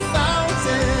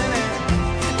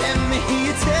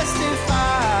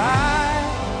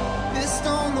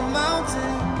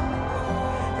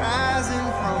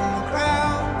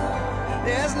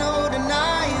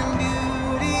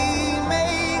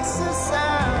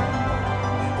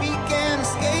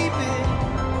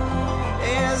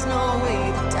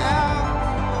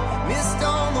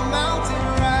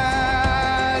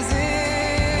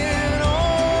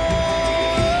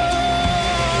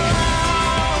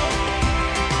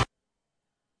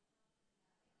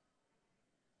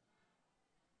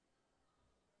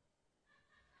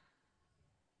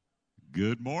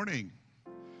Good morning.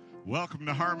 Welcome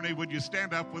to Harmony. Would you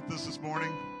stand up with us this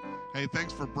morning? Hey,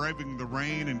 thanks for braving the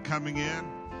rain and coming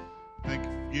in. Thank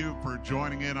you for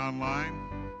joining in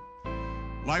online.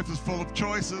 Life is full of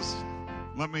choices.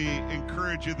 Let me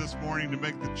encourage you this morning to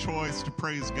make the choice to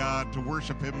praise God, to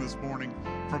worship Him this morning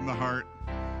from the heart.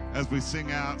 As we sing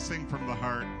from the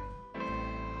heart.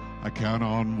 I count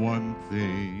on one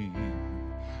thing.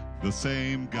 The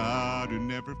same God who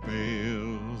never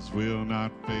fails will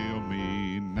not fail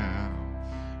me now.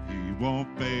 He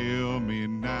won't fail me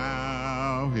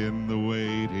now in the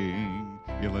waiting.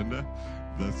 Yolanda,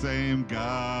 the same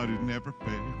God who never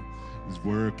fails is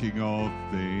working all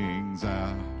things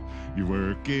out. You're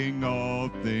working all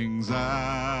things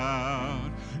out.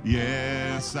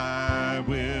 Yes, I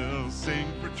will sing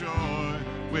for joy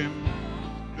when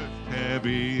it's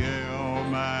heavy all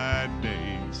my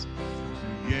days.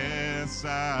 Yes,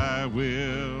 I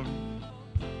will.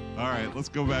 All right, let's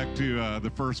go back to the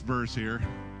first verse here.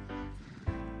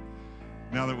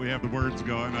 Now that we have the words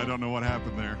going, I don't know what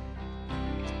happened there.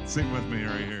 Sing with me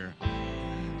right here.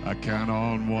 I count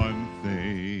on one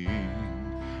thing.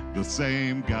 The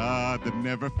same God that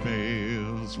never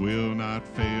fails will not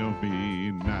fail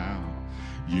me now.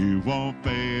 You won't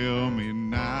fail me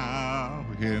now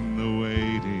in the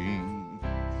waiting.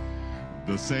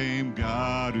 The same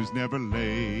God who's never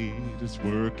late is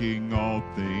working all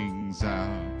things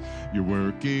out. You're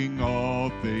working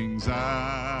all things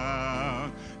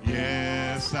out.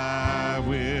 Yes, I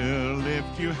will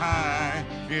lift you high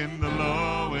in the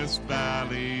lowest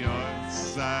valley.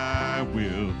 Yes, I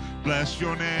will bless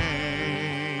your name.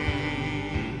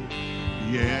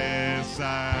 Yes,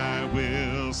 I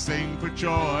will sing for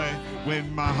joy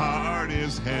when my heart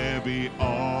is heavy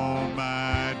all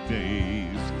my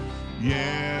days.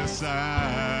 Yes,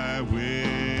 I will.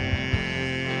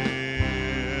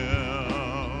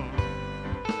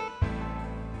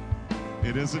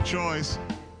 It is a choice.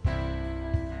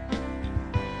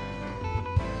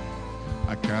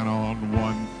 I count on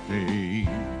one thing.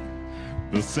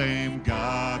 The same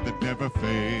God that never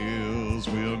fails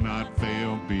will not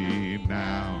fail me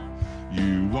now.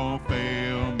 You won't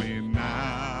fail me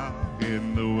now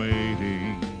in the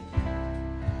waiting.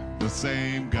 The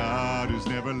same God who's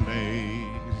never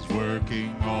late is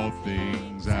working all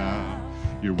things out.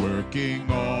 You're working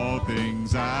all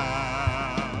things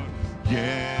out.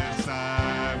 Yes,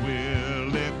 I will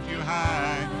lift you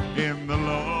high in the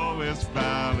lowest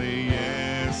valley.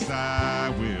 Yes, I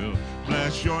will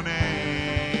bless your name.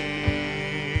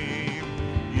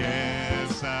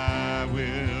 Yes, I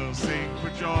will sing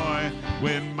for joy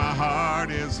when my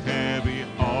heart is heavy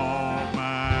all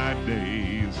my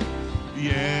days.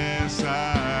 Yes,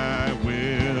 I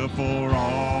will for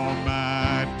all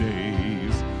my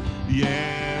days.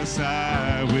 Yes,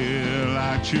 I will.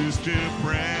 I choose to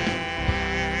praise,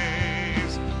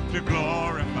 to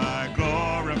glorify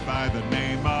the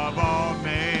name of all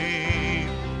names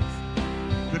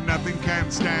that nothing can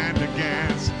stand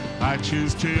against. I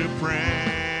choose to praise,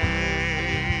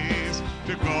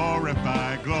 to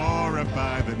glorify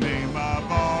the name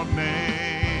of all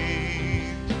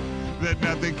names that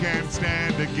nothing can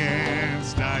stand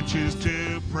against. I choose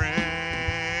to praise,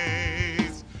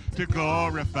 to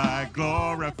glorify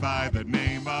the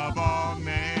name of all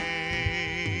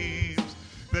names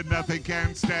that nothing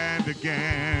can stand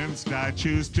against. I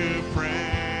choose to praise,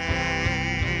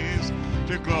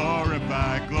 to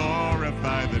glorify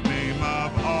the name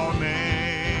of all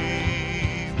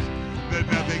names that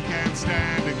nothing can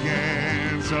stand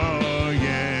against. Oh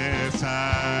yes,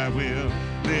 I will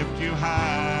lift you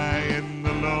high in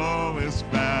the lowest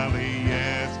valley.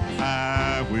 Yes,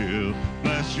 I will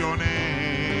bless your name.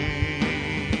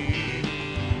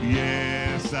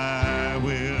 Yes, I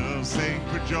will sing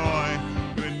for joy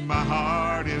when my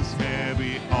heart is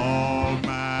heavy all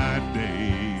my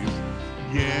days.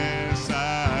 Yes,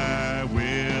 I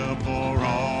will for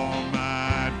all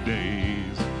my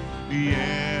days.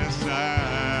 Yes,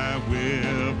 I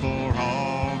will for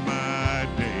all my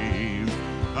days.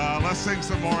 Let's sing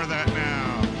some more of that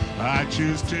now. I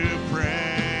choose to praise,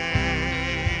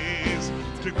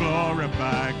 to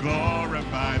glorify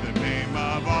the name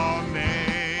of all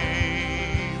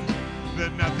names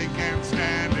that nothing can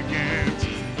stand against.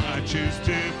 I choose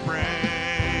to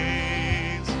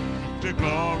praise, to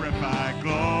glorify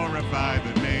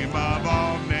the name of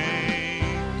all names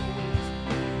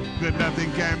that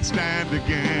nothing can stand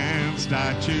against.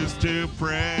 I choose to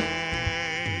praise,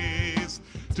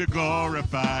 to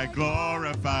glorify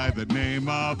the name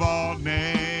of all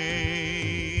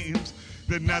names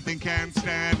that nothing can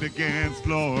stand against.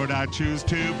 Lord, I choose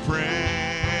to praise,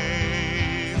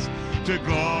 to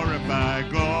glorify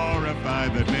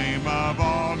the name of above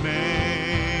all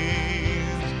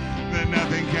names, that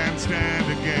nothing can stand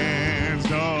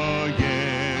against. Oh,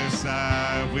 yes,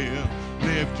 I will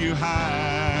lift you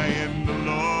high in the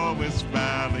lowest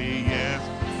valley. Yes,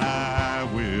 I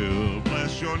will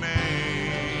bless your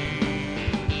name.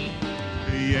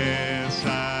 Yes,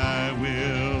 I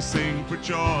will sing for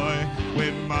joy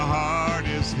when my heart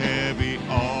is heavy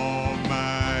all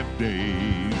my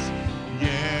days.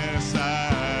 Yes,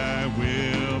 I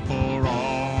will for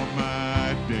all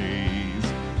my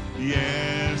days.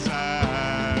 Yes,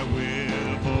 I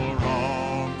will for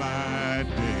all my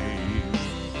days.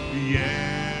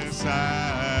 Yes,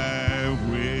 I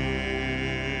will.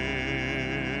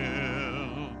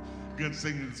 Good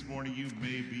singing this morning. You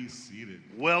may be seated.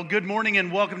 Well, good morning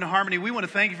and welcome to Harmony. We want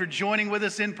to thank you for joining with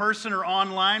us in person or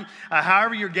online.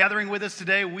 However you're gathering with us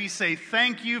today, we say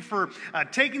thank you for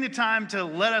taking the time to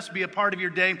let us be a part of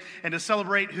your day and to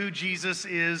celebrate who Jesus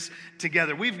is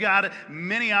together. We've got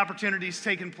many opportunities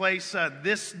taking place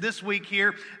this week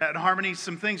here at Harmony.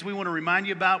 Some things we want to remind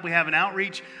you about. We have an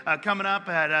outreach coming up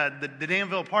at the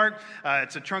Danville Park.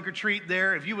 It's a trunk or treat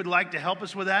there. If you would like to help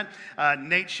us with that,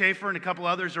 Nate Schaefer and a couple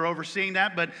others are overseeing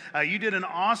that. But you did an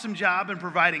awesome job in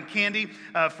providing candy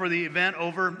for the event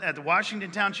over at the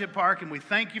Washington Township Park, and we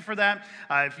thank you for that.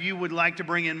 If you would like to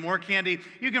bring in more candy,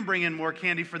 you can bring in more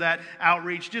candy for that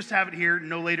outreach. Just have it here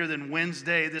no later than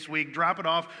Wednesday this week. Drop it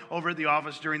off over at the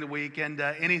office during the week, and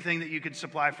anything that you could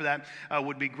supply for that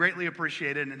would be greatly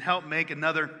appreciated and help make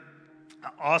another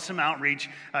awesome outreach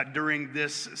during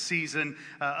this season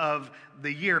of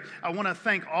the year. I want to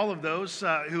thank all of those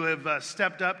who have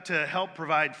stepped up to help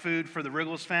provide food for the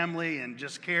Riggles family and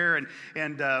just care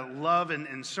and love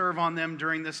and serve on them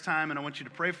during this time. And I want you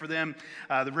to pray for them.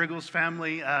 The Riggles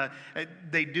family,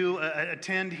 they do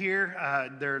attend here.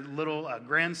 Their little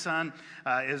grandson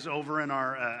is over in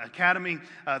our academy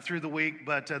through the week,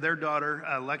 but their daughter,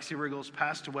 Lexi Riggles,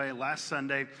 passed away last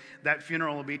Sunday. That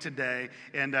funeral will be today.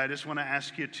 And I just want to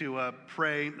ask you to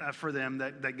pray for them,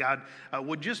 that God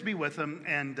would just be with them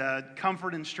and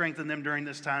comfort and strengthen them during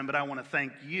this time. But I want to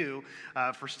thank you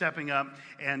for stepping up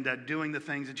and doing the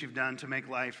things that you've done to make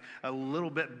life a little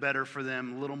bit better for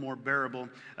them, a little more bearable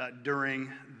during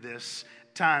this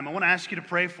time. I want to ask you to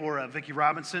pray for Vicki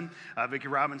Robinson. Vicki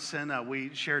Robinson,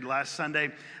 we shared last Sunday,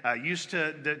 used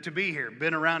to be here,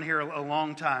 been around here a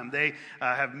long time. They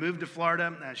have moved to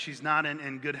Florida. She's not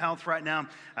in good health right now.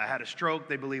 Had a stroke,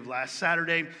 they believe, last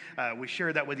Saturday. We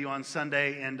shared that with you on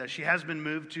Sunday, and she has been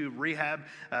moved to rehab.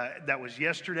 That was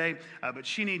yesterday, but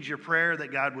she needs your prayer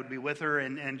that God would be with her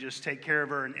and just take care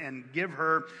of her and give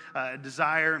her a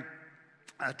desire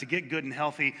to get good and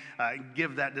healthy,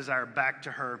 give that desire back to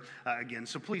her again.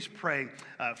 So please pray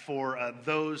for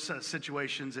those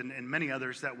situations and many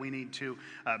others that we need to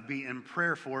be in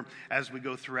prayer for as we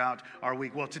go throughout our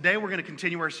week. Well, today we're going to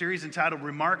continue our series entitled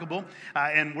Remarkable,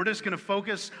 and we're just going to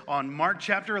focus on Mark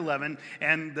chapter 11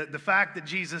 and the fact that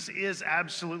Jesus is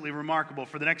absolutely remarkable.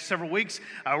 For the next several weeks,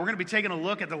 we're going to be taking a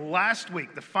look at the last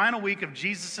week, the final week of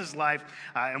Jesus' life,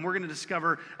 and we're going to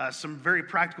discover some very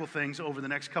practical things over the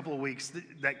next couple of weeks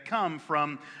that come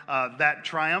from that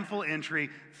triumphal entry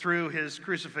through his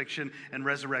crucifixion and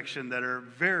resurrection that are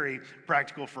very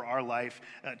practical for our life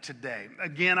today.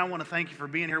 Again, I want to thank you for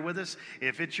being here with us.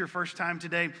 If it's your first time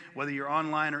today, whether you're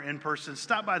online or in person,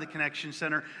 stop by the Connection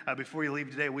Center before you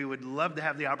leave today. We would love to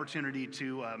have the opportunity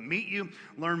to meet you,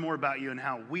 learn more about you, and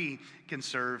how we can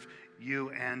serve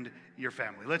you and your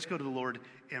family. Let's go to the Lord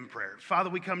in prayer. Father,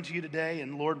 we come to you today,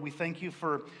 and Lord, we thank you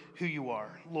for who you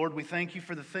are. Lord, we thank you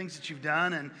for the things that you've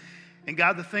done and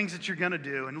God, the things that you're going to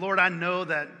do. And Lord, I know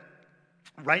that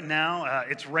right now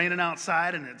it's raining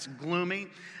outside and it's gloomy,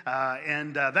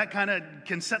 and that kind of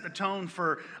can set the tone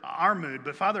for our mood.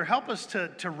 But Father, help us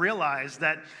to realize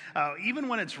that even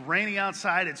when it's raining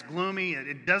outside, it's gloomy,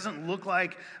 it doesn't look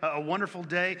like a wonderful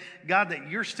day, God, that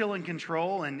you're still in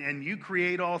control and you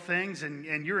create all things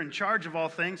and you're in charge of all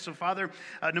things. So Father,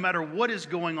 no matter what is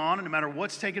going on and no matter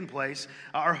what's taking place,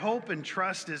 our hope and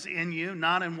trust is in you,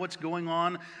 not in what's going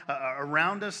on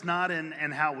around us, not in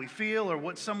how we feel or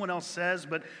what someone else says,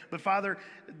 but Father,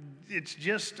 it's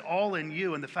just all in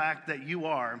you and the fact that you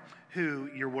are who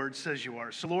your word says you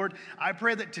are. So Lord, I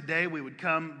pray that today we would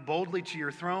come boldly to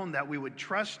your throne, that we would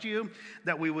trust you,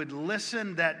 that we would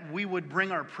listen, that we would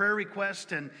bring our prayer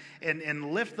requests and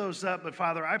lift those up. But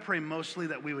Father, I pray mostly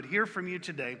that we would hear from you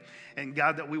today, and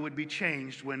God, that we would be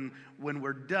changed when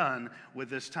we're done with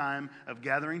this time of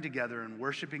gathering together and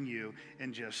worshiping you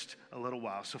in just a little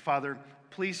while. So Father,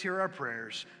 please hear our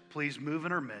prayers. Please move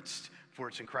in our midst. For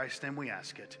it's in Christ's name we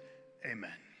ask it.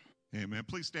 Amen. Amen.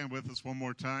 Please stand with us one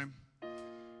more time.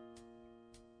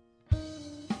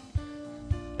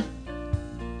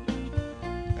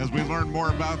 as we learn more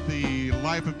about the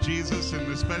life of Jesus,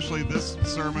 and especially this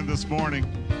sermon this morning,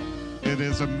 it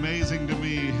is amazing to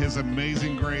me. His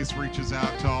amazing grace reaches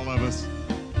out to all of us.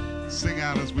 Sing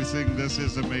out as we sing, "This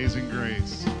is amazing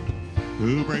grace."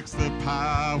 Who breaks the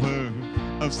power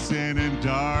of sin and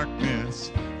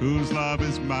darkness, whose love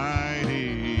is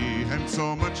mighty and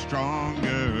so much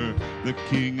stronger, the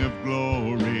King of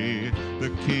glory, the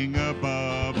King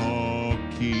above all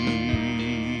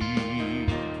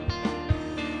kings,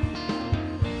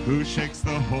 who shakes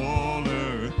the whole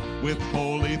earth with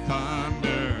holy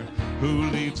thunder, who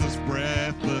leaves us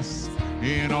breathless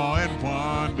in awe and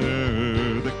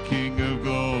wonder, the King of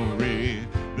glory,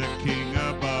 the King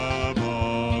above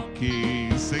all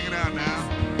kings. Sing it out now.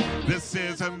 This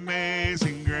is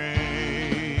amazing grace.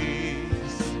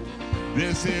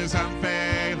 This is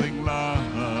unfailing love,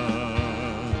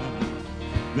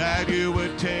 that you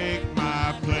would take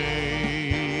my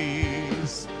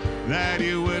place, that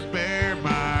you would bear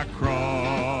my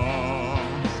cross,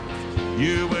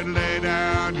 you would lay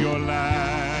down your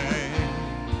life,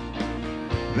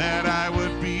 that I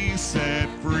would be set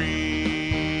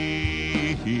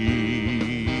free.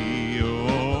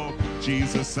 Oh,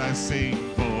 Jesus, I sing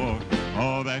for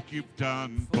all that you've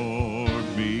done for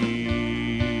me.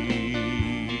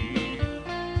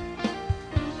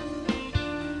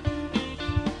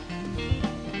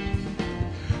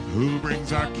 Who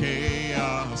brings our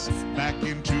chaos back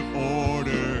into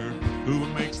order, who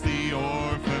makes the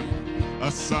orphan a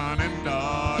son and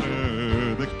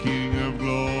daughter, the King of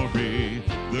glory,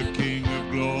 the King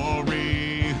of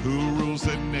glory, who rules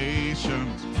the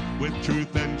nations with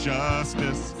truth and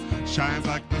justice, shines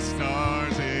like the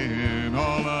stars in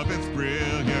all of its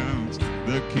brilliance,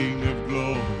 the King of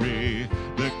glory,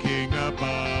 the King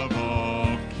above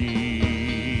all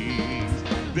kings.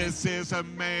 This is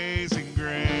amazing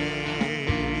grace.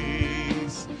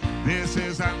 This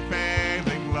is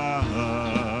unfailing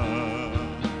love,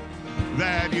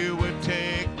 that you would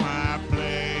take my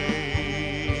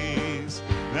place,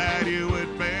 that you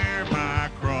would bear my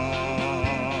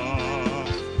cross,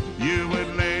 you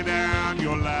would lay down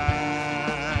your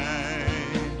life,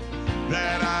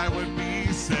 that I would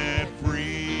be set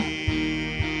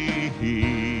free.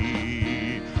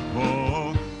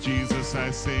 Oh, Jesus,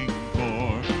 I sing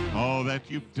for all that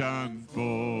you've done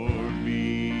for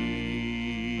me.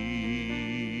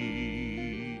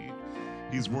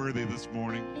 He's worthy this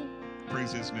morning.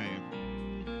 Praise his name.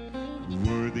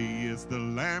 Worthy is the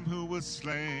Lamb who was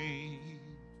slain.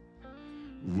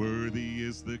 Worthy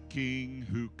is the King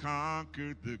who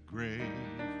conquered the grave.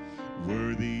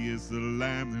 Worthy is the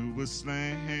Lamb who was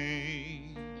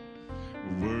slain.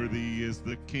 Worthy is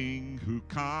the King who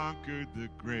conquered the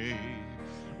grave.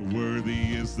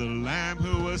 Worthy is the Lamb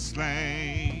who was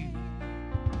slain.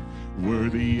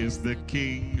 Worthy is the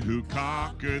King who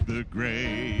conquered the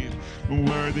grave.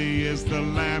 Worthy is the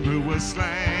Lamb who was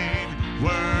slain.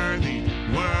 Worthy,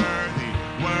 worthy,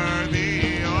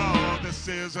 worthy. Oh, this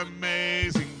is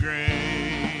amazing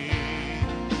grace.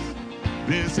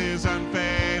 This is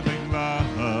unfailing love,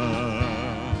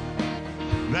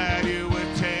 that you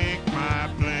would take my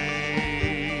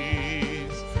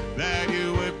place, that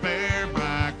you would bear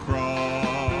my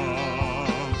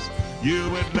cross, you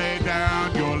would lay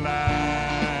down your life,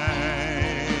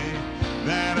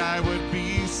 that I would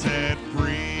be set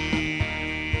free.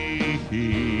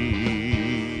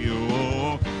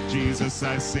 Oh, Jesus,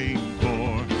 I sing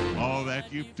for all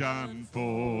that you've done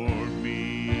for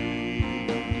me.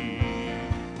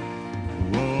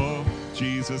 Oh,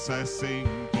 Jesus, I sing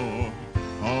for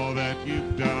all that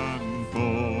you've done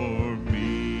for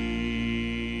me.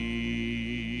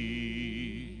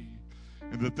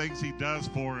 And the things he does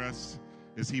for us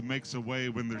is he makes a way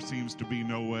when there seems to be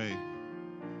no way.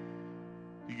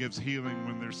 He gives healing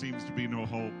when there seems to be no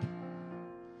hope.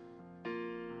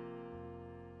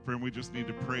 Friend, we just need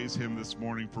to praise him this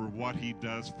morning for what he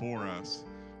does for us,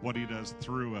 what he does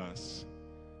through us,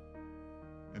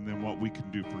 and then what we can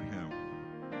do for him.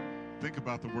 Think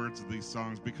about the words of these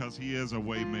songs, because he is a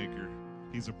way maker.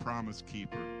 He's a promise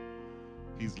keeper.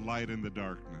 He's light in the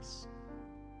darkness.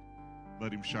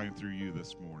 Let him shine through you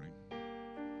this morning.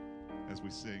 As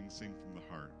we sing from the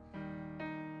heart.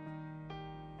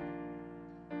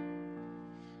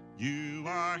 You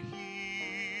are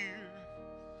here,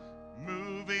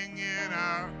 moving in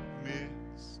our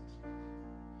midst.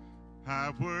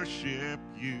 I worship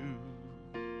you.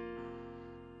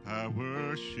 I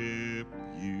worship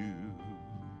you.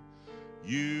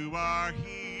 You are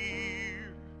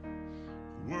here,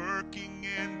 working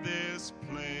in this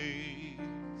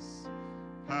place.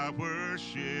 I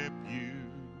worship you.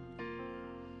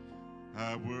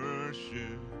 I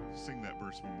worship. Sing that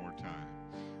verse one more time.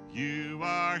 You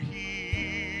are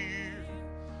here,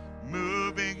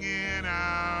 moving in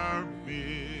our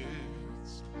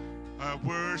midst. I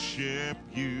worship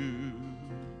you,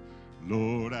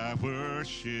 Lord, I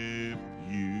worship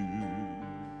you.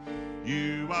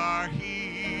 You are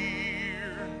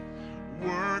here,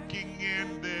 working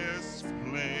in this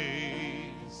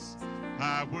place.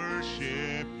 I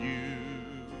worship you,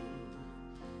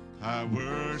 I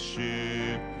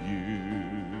worship you.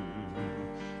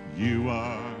 You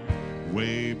are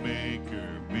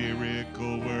waymaker,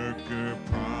 miracle worker,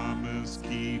 promise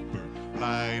keeper,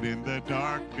 light in the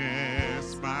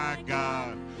darkness. My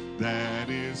God, that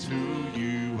is who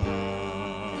you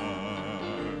are.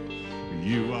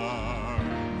 You are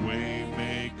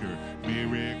waymaker,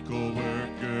 miracle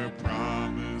worker,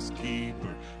 promise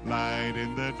keeper, light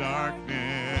in the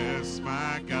darkness.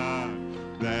 My God,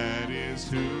 that is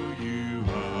who you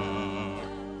are.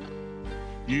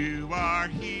 You are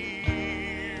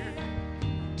here,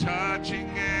 touching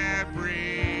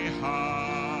every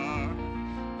heart.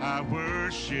 I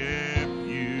worship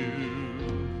you,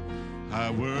 I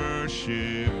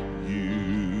worship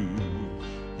you.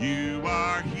 You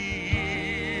are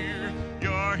here,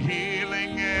 you're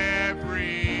healing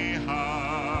every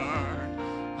heart.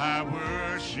 I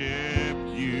worship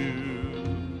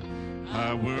you,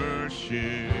 I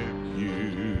worship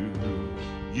you.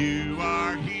 You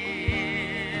are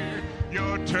here,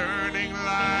 you're turning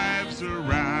lives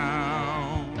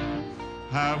around.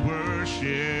 I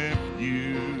worship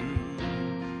you,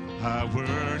 I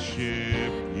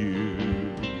worship you.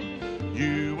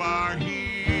 You are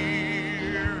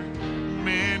here,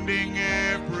 mending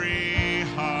every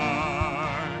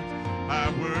heart.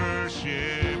 I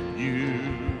worship you,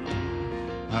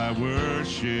 I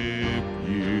worship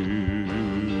you.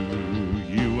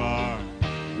 You are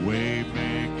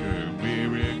waymaker,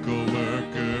 miracle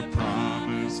worker,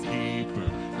 promise keeper,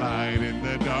 light in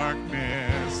the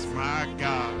darkness. My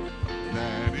God,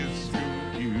 that is who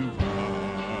you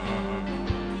are.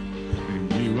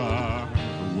 You are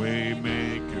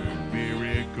waymaker,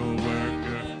 miracle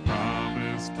worker,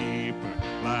 promise keeper,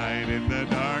 light in the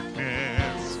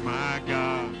darkness. My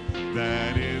God,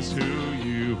 that is who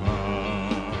you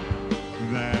are.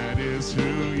 That is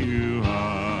who you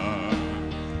are.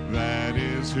 That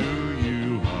is who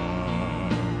you are.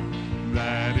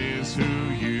 That is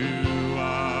who you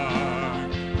are.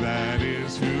 That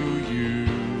is who you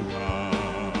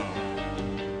are.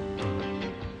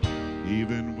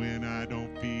 Even when I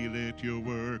don't feel it, you're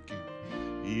working.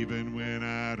 Even when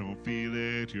I don't feel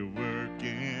it, you're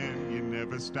working. You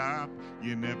never stop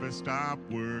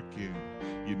working.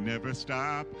 You never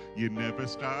stop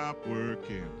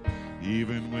working.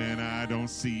 Even when I don't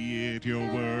see it,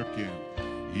 you're working.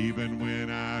 Even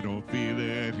when I don't feel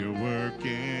it, you're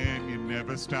working. You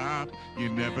never stop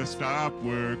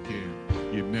working.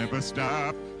 You never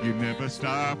stop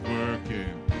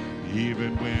working.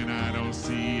 Even when I don't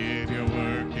see it, you're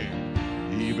working.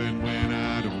 Even when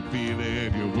I don't feel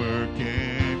it, you're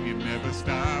working. You never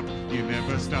stop working.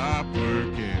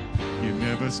 You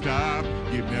never stop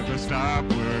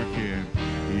working.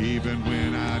 Even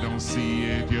when I don't see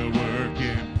it, you're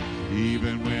working.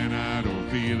 Even when I don't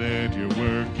feel it, you're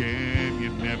working. You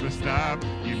never stop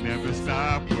working.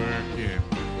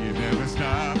 You never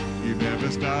stop.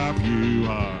 You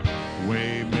are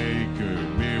waymaker,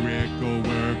 miracle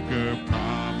worker,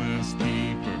 promise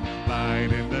keeper,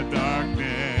 light in the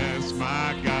darkness.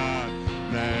 My God,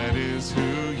 that is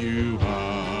who you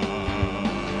are.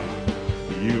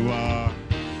 You are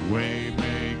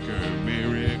waymaker,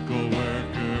 miracle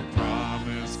worker,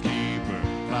 promise keeper,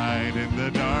 light in the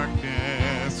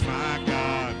darkness. My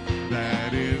God,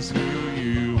 that is who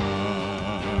you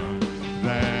are.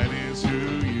 That is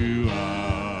who you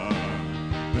are.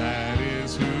 That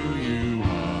is who you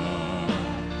are.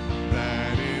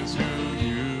 That is who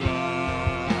you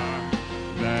are.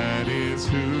 That is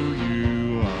who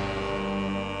you are.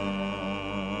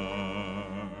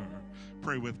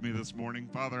 Pray with me this morning.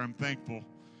 Father, I'm thankful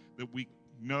that we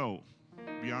know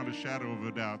beyond a shadow of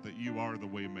a doubt that you are the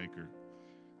waymaker,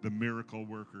 the miracle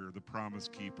worker, the promise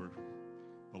keeper,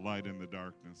 the light in the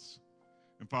darkness.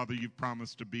 And Father, you've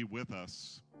promised to be with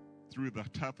us through the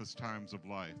toughest times of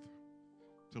life,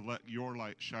 to let your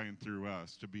light shine through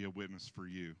us, to be a witness for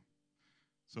you.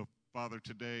 So, Father,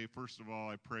 today, first of all,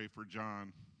 I pray for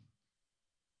John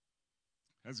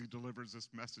as he delivers this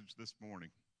message this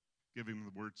morning. Give him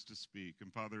the words to speak.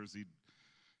 And Father, as he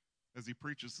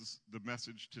preaches the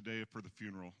message today for the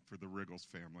funeral for the Riggles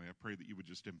family, I pray that you would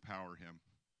just empower him,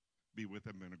 be with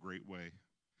him in a great way.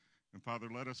 And Father,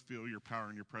 let us feel your power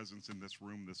and your presence in this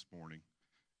room this morning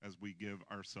as we give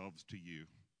ourselves to you.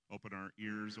 Open our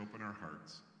ears, open our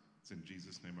hearts. It's in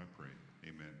Jesus' name I pray.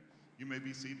 Amen. You may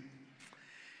be seated.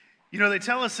 You know, they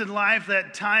tell us in life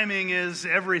that timing is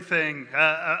everything.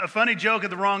 A funny joke at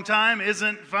the wrong time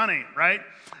isn't funny, right?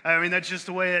 I mean, that's just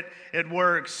the way it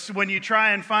works. When you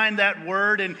try and find that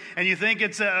word and you think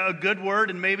it's a good word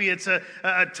and maybe it's a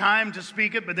time to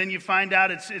speak it, but then you find out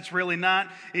it's really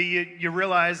not, you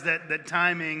realize that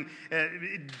timing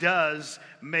it does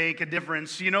make a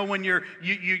difference. You know, when you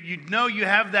know you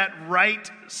have that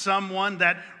right someone,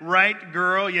 that right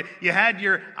girl, you had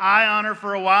your eye on her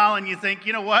for a while and you think,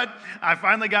 you know what, I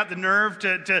finally got the nerve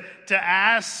to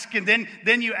ask, and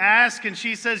then you ask and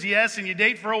she says yes, and you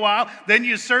date for a while, then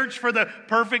you search for the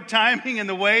perfect timing and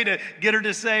the way to get her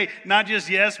to say not just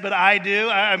yes, but I do.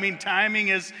 I mean, timing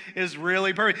is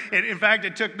really perfect. In fact,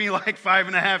 it took me like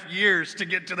 5.5 years to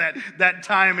get to that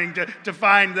timing, to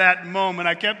find that moment.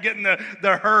 I kept getting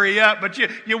the hurry up, but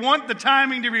you want the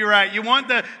timing to be right. You want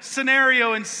the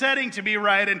scenario and setting to be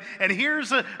right. And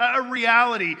here's a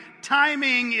reality.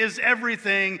 Timing is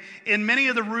everything in many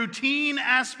of the routine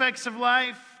aspects of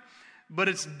life, but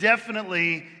it's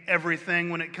definitely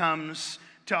everything when it comes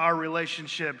to our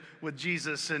relationship with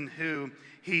Jesus and who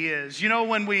He is. You know,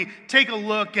 when we take a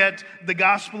look at the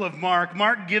Gospel of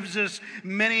Mark gives us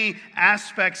many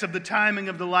aspects of the timing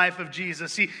of the life of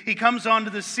Jesus. He comes onto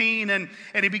the scene and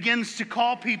he begins to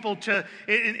call people to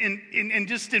and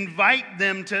just invite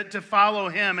them to follow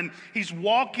him. And he's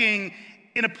walking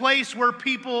in a place where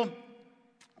people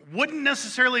wouldn't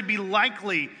necessarily be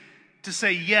likely to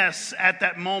say yes at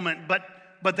that moment,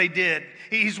 but they did.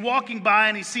 He's walking by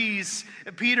and he sees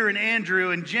Peter and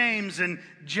Andrew and James and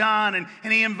John,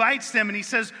 and he invites them and he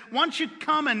says, why don't you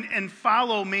come and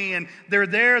follow me? And they're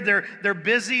there, they're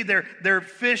busy, they're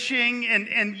fishing,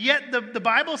 and yet the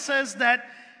Bible says that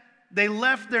they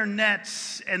left their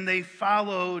nets and they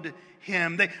followed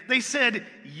him. They said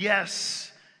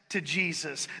yes to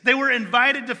Jesus. They were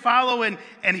invited to follow, and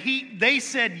they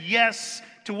said yes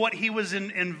to what he was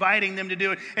inviting them to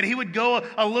do. And he would go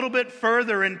a little bit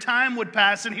further, and time would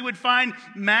pass, and he would find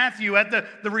Matthew at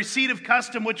the receipt of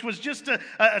custom, which was just a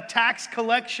tax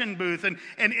collection booth.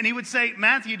 And he would say,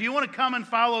 Matthew, do you want to come and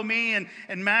follow me?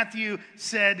 And Matthew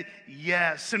said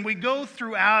yes. And we go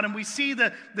throughout, and we see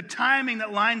the timing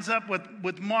that lines up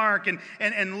with Mark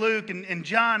and Luke and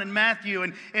John and Matthew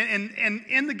and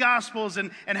in the Gospels,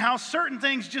 and how certain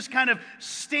things just kind of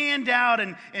stand out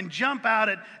and jump out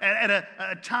at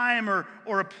a time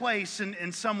or a place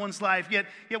in someone's life. Yet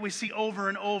we see over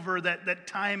and over that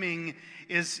timing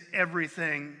is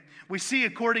everything. We see,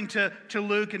 according to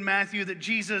Luke and Matthew, that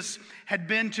Jesus had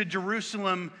been to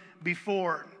Jerusalem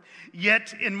before.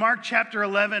 Yet in Mark chapter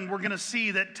 11, we're going to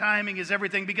see that timing is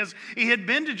everything, because he had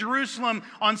been to Jerusalem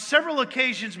on several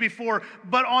occasions before,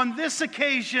 but on this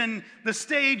occasion, the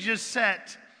stage is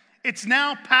set. It's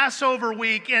now Passover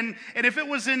week, and if it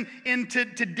was in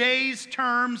today's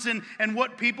terms and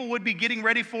what people would be getting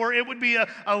ready for, it would be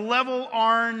a level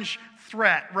orange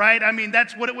threat, right? I mean,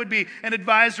 that's what it would be, an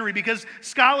advisory, because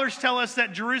scholars tell us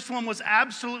that Jerusalem was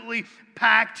absolutely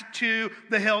packed to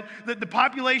the hilt, that the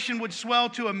population would swell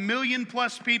to 1 million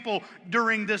plus people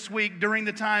during this week, during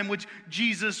the time which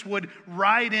Jesus would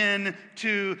ride in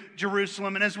to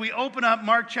Jerusalem. And as we open up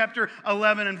Mark chapter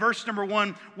 11 and verse number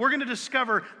 1, we're going to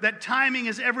discover that timing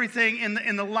is everything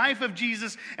in the life of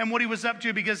Jesus and what he was up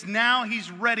to, because now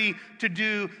he's ready to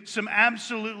do some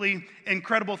absolutely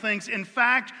incredible things. In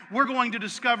fact, we're going to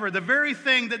discover the very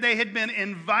thing that they had been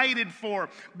invited for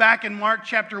back in Mark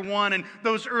chapter 1 and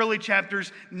those early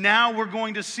chapters. Now we're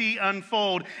going to see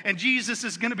unfold. And Jesus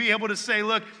is going to be able to say,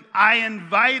 look, I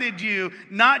invited you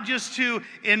not just to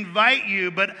invite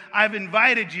you, but I've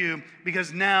invited you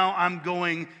because now I'm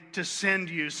going to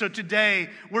send you. So today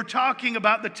we're talking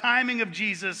about the timing of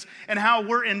Jesus and how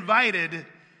we're invited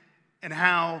and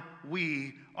how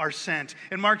we are sent.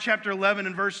 In Mark chapter 11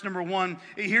 and verse number 1,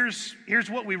 here's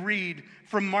what we read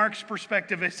from Mark's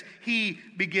perspective as he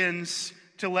begins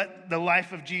to let the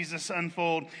life of Jesus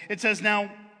unfold. It says,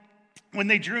 now, when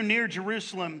they drew near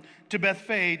Jerusalem to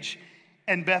Bethphage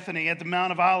and Bethany at the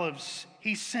Mount of Olives,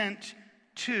 he sent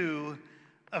 2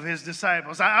 of his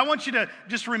disciples. I want you to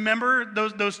just remember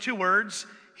those 2 words,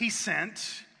 he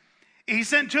sent. He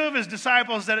sent 2 of his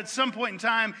disciples that at some point in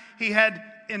time he had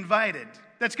invited.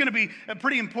 That's going to be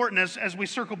pretty important as we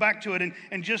circle back to it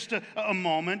in just a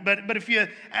moment. But if you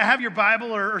have your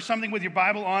Bible or something with your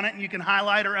Bible on it and you can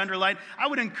highlight or underline, I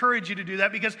would encourage you to do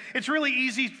that, because it's really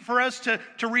easy for us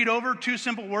to read over 2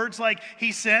 simple words like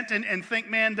he sent and think,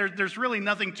 man, there's really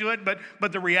nothing to it.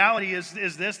 But the reality is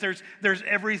this, there's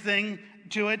everything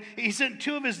to it. He sent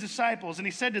 2 of his disciples and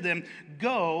he said to them,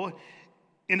 go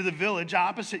into the village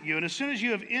opposite you, and as soon as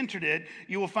you have entered it,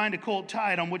 you will find a colt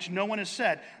tied on which no one is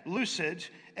set. Loose it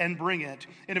and bring it.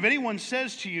 And if anyone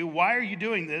says to you, why are you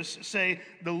doing this? Say,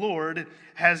 the Lord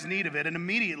has need of it, and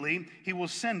immediately he will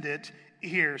send it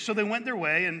here. So they went their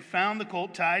way and found the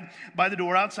colt tied by the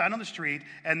door outside on the street,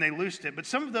 and they loosed it. But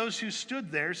some of those who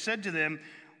stood there said to them,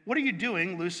 what are you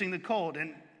doing loosing the colt?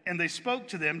 And they spoke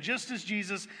to them just as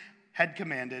Jesus had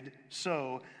commanded,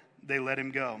 so they let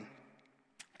him go.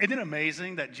 Isn't it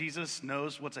amazing that Jesus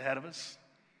knows what's ahead of us?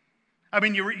 I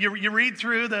mean, you read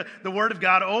through the Word of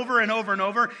God over and over and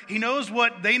over. He knows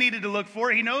what they needed to look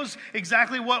for. He knows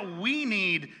exactly what we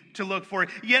need to look for.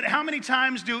 Yet how many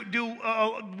times do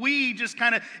we just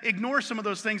kind of ignore some of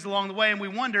those things along the way, and we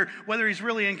wonder whether he's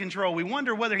really in control. We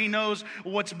wonder whether he knows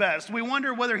what's best. We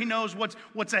wonder whether he knows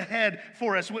what's ahead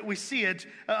for us. We see it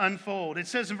unfold. It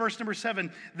says in verse number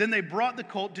 7, then they brought the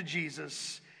colt to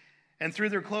Jesus and threw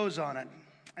their clothes on it.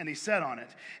 And he sat on it.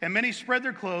 And many spread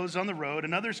their clothes on the road,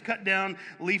 and others cut down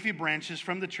leafy branches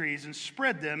from the trees and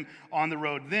spread them on the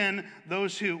road. Then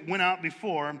those who went out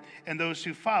before and those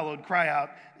who followed cry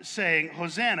out, saying,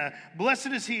 Hosanna, blessed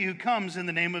is he who comes in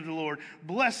the name of the Lord.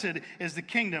 Blessed is the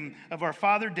kingdom of our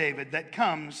father David that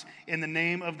comes in the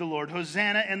name of the Lord.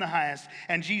 Hosanna in the highest.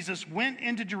 And Jesus went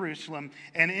into Jerusalem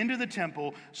and into the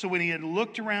temple. So when he had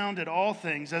looked around at all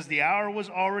things, as the hour was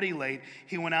already late,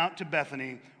 he went out to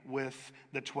Bethany with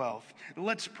the 12.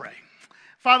 Let's pray.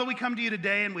 Father, we come to you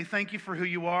today and we thank you for who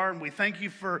you are, and we thank you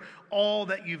for all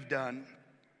that you've done.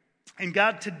 And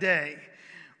God, today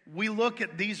we look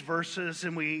at these verses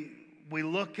and we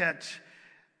look at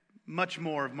much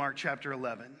more of Mark chapter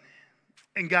 11.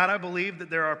 And God, I believe that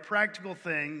there are practical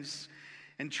things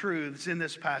and truths in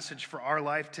this passage for our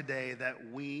life today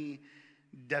that we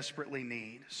desperately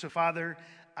need. So Father,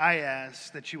 I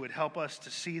ask that you would help us to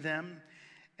see them.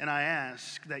 And I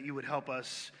ask that you would help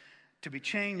us to be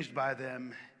changed by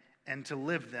them and to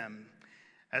live them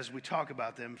as we talk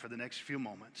about them for the next few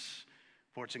moments.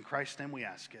 For it's in Christ's name we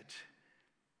ask it.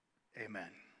 Amen.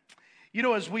 You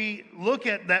know, as we look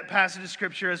at that passage of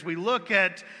Scripture, as we look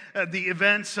at the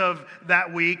events of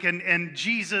that week, and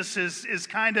Jesus is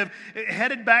kind of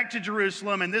headed back to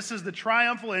Jerusalem, and this is the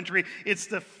triumphal entry. It's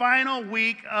the final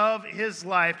week of his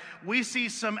life. We see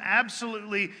some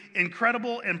absolutely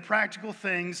incredible and practical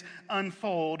things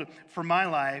unfold for my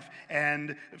life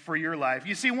and for your life.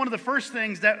 You see, one of the first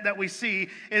things that we see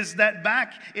is that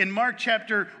back in Mark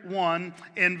chapter 1,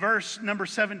 in verse number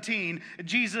 17,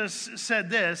 Jesus said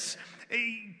this,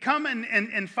 come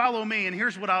and follow me, and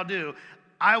here's what I'll do.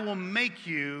 I will make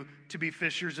you to be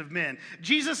fishers of men.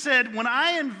 Jesus said, when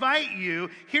I invite you,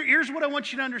 here's what I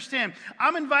want you to understand.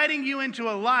 I'm inviting you into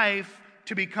a life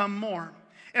to become more.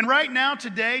 And right now,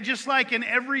 today, just like in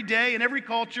every day, in every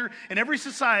culture, in every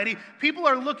society, people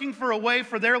are looking for a way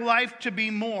for their life to be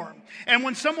more. And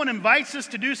when someone invites us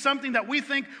to do something that we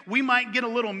think we might get a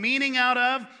little meaning out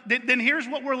of, then here's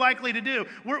what we're likely to do.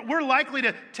 We're likely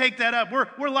to take that up.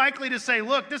 We're likely to say,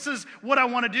 look, this is what I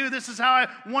want to do. This is how I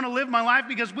want to live my life,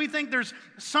 because we think there's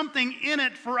something in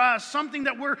it for us, something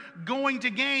that we're going to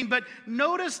gain. But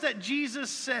notice that Jesus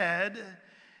said,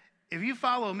 if you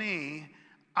follow me,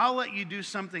 I'll let you do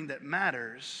something that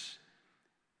matters,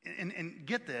 and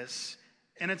get this,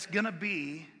 and it's going to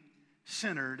be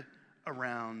centered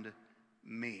around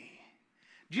me.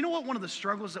 Do you know what one of the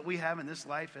struggles that we have in this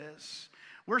life is?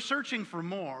 We're searching for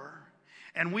more,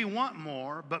 and we want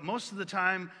more, but most of the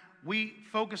time we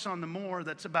focus on the more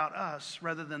that's about us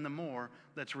rather than the more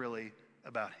that's really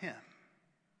about him.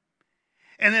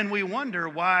 And then we wonder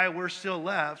why we're still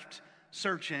left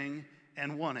searching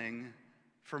and wanting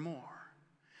for more.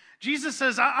 Jesus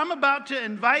says, I'm about to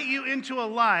invite you into a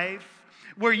life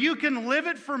where you can live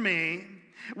it for me,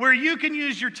 where you can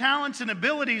use your talents and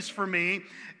abilities for me,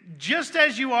 just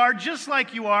as you are, just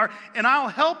like you are, and I'll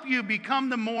help you become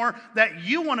the more that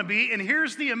you want to be. And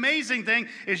here's the amazing thing,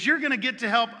 is you're going to get to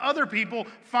help other people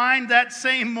find that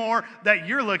same more that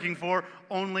you're looking for,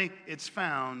 only it's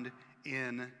found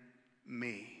in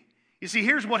me. You see,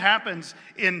 here's what happens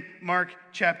in Mark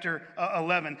chapter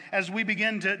 11. As we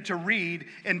begin to read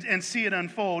and see it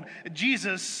unfold,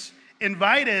 Jesus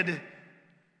invited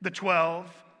the 12,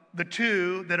 the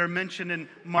two that are mentioned in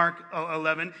Mark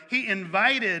 11. He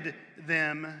invited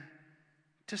them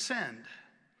to send.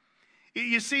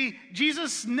 You see,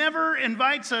 Jesus never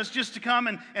invites us just to come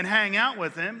and hang out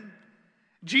with him.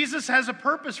 Jesus has a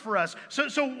purpose for us.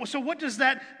 So what does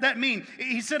that mean?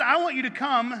 He said, I want you to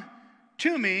come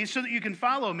to me so that you can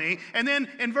follow me. And then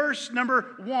in verse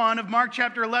number 1 of Mark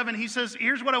chapter 11, he says,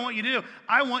 here's what I want you to do.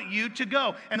 I want you to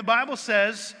go. And the Bible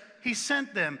says he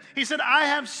sent them. He said, I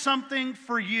have something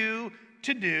for you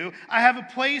to do. I have a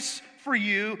place for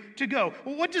you to go.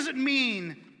 Well, what does it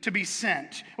mean to be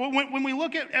sent? Well, when we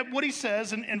look at what he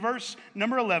says in verse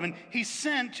number 11, he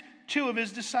sent 2 of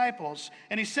his disciples,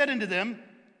 and he said unto them,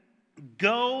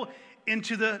 go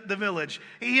into the village.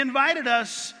 He invited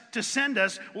us to send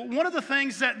us. One of the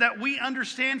things that we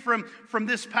understand from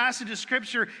this passage of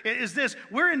Scripture is this.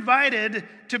 We're invited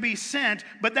to be sent,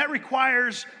 but that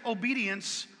requires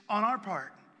obedience on our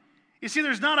part. You see,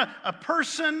 there's not a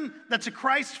person that's a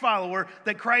Christ follower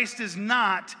that Christ is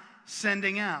not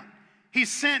sending out. He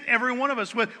sent every one of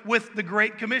us with the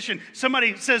Great Commission.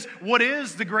 Somebody says, what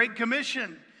is the Great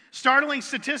Commission? Startling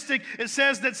statistic, it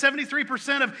says that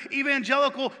 73% of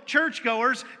evangelical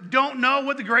churchgoers don't know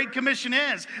what the Great Commission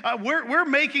is. We're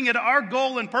making it our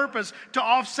goal and purpose to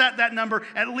offset that number,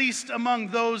 at least among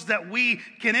those that we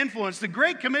can influence. The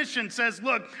Great Commission says,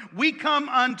 look, we come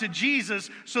unto Jesus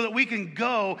so that we can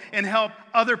go and help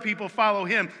other people follow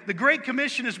him. The Great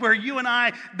Commission is where you and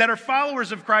I that are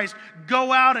followers of Christ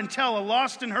go out and tell a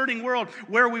lost and hurting world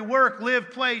where we work, live,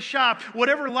 play, shop,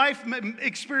 whatever life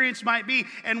experience might be,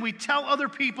 and we tell other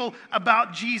people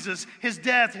about Jesus, his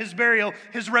death, his burial,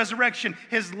 his resurrection,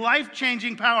 his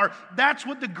life-changing power. That's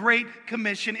what the Great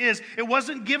Commission is. It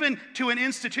wasn't given to an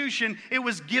institution, it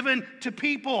was given to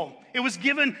people. It was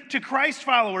given to Christ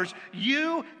followers,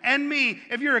 you and me.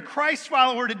 If you're a Christ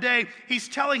follower today, he's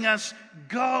telling us,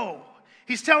 go.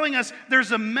 He's telling us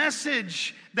there's a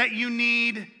message that you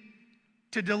need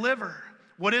to deliver.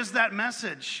 What is that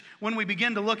message? When we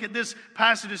begin to look at this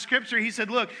passage of Scripture, he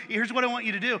said, look, here's what I want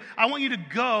you to do. I want you to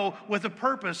go with a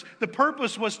purpose. The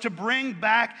purpose was to bring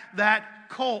back that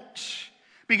colt,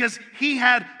 because he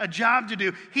had a job to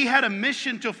do. He had a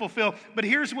mission to fulfill. But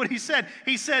here's what he said.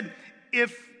 He said,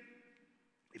 if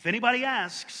anybody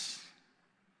asks,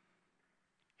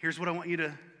 here's what I want you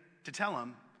to tell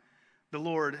them. The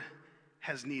Lord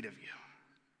has need of you.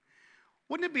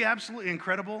 Wouldn't it be absolutely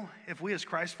incredible if we as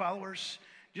Christ followers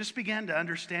just began to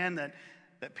understand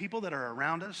that people that are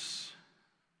around us,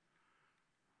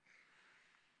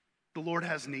 the Lord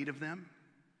has need of them?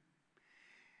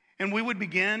 And we would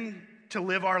begin to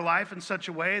live our life in such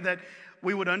a way that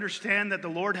we would understand that the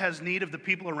Lord has need of the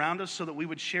people around us, so that we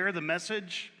would share the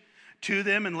message to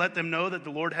them and let them know that the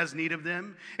Lord has need of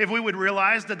them. If we would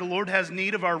realize that the Lord has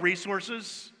need of our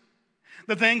resources,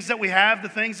 the things that we have, the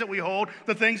things that we hold,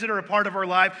 the things that are a part of our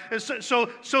life, so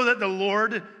that the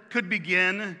Lord could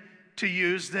begin to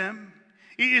use them.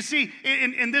 You see,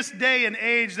 in this day and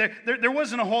age, there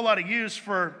wasn't a whole lot of use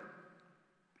for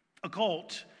a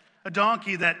colt, a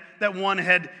donkey that one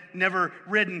had never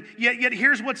ridden. Yet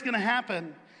here's what's going to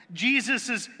happen. Jesus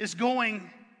is going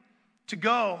to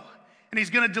go, and he's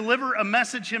going to deliver a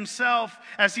message himself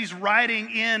as he's riding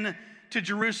in to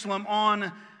Jerusalem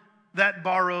on that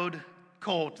borrowed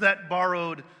colt, that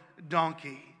borrowed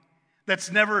donkey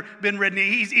that's never been ridden.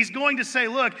 He's going to say,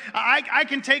 look, I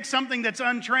can take something that's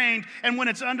untrained, and when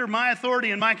it's under my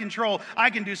authority and my control, I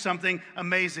can do something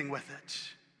amazing with it.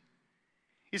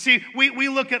 You see, we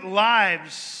look at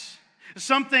lives,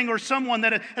 something or someone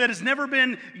that has never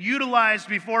been utilized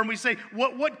before, and we say,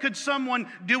 what could someone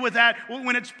do with that?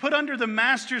 When it's put under the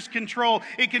master's control,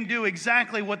 it can do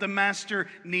exactly what the master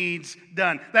needs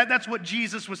done. That's what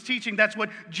Jesus was teaching. That's what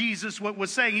Jesus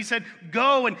was saying. He said,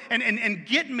 go and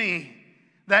get me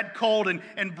that colt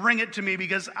and bring it to me,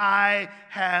 because I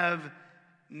have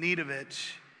need of it.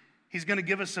 He's going to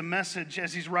give us a message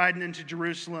as he's riding into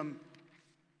Jerusalem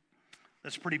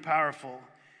that's pretty powerful.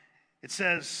 It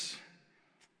says,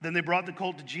 then they brought the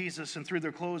colt to Jesus and threw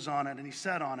their clothes on it, and he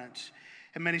sat on it.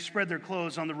 And many spread their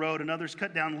clothes on the road, and others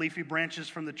cut down leafy branches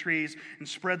from the trees and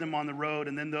spread them on the road.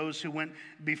 And then those who went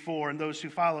before and those who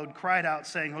followed cried out,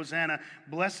 saying, Hosanna,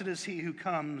 blessed is he who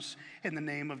comes in the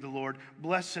name of the Lord.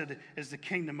 Blessed is the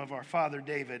kingdom of our father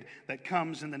David that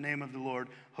comes in the name of the Lord.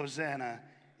 Hosanna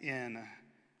in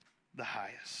the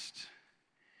highest.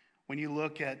 When you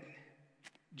look at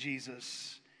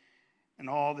Jesus and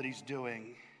all that he's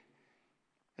doing,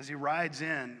 as he rides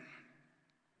in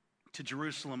to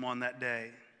Jerusalem on that day,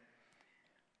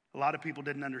 a lot of people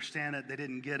didn't understand it. They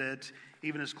didn't get it.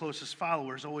 Even his closest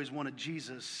followers always wanted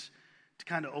Jesus to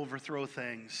kind of overthrow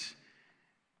things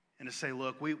and to say,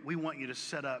 look, we want you to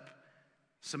set up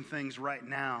some things right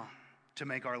now to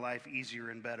make our life easier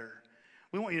and better.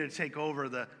 We want you to take over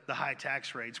the high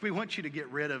tax rates. We want you to get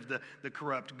rid of the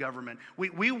corrupt government.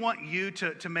 We want you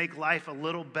to make life a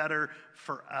little better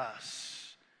for us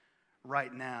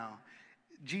right now.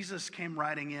 Jesus came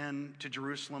riding in to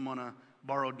Jerusalem on a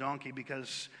borrowed donkey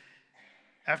because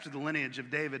after the lineage of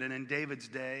David, and in David's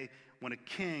day, when a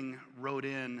king rode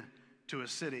in to a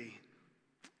city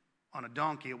on a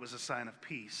donkey, it was a sign of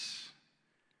peace.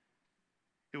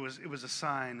 It was a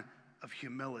sign of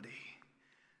humility.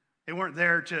 They weren't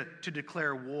there to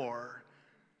declare war.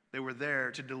 They were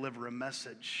there to deliver a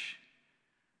message.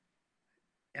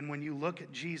 And when you look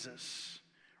at Jesus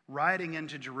riding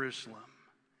into Jerusalem,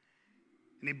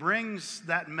 and he brings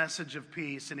that message of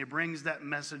peace and he brings that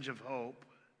message of hope,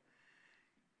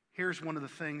 here's one of the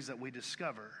things that we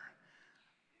discover.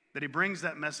 That he brings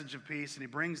that message of peace and he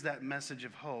brings that message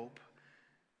of hope,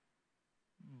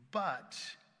 but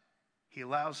he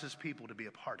allows his people to be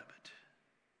a part of it.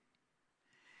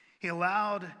 He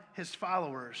allowed his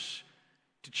followers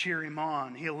to cheer him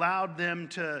on. He allowed them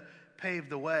to pave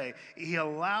the way. He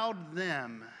allowed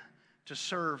them to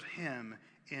serve him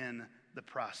in the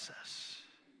process.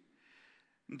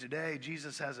 And today,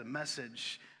 Jesus has a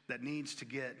message that needs to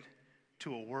get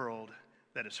to a world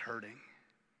that is hurting,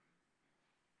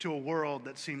 to a world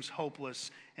that seems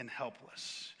hopeless and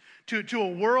helpless, to a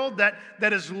world that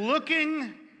is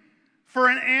looking for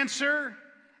an answer,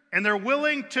 and they're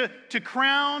willing to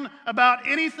crown about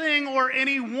anything or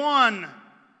anyone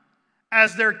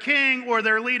as their king or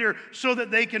their leader so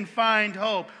that they can find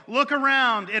hope. Look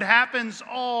around. It happens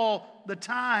all the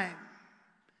time.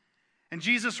 And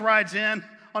Jesus rides in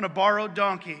on a borrowed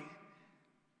donkey.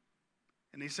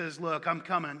 And he says, look, I'm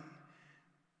coming.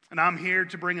 And I'm here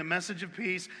to bring a message of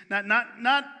peace.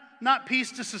 Not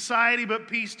peace to society, but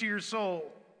peace to your soul.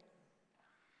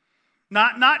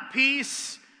 Not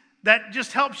peace that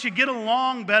just helps you get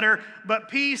along better, but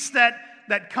peace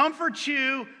that comforts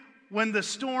you when the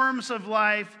storms of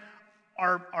life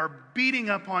are beating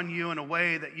up on you in a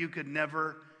way that you could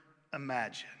never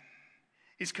imagine.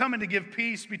 He's coming to give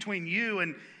peace between you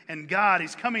and God.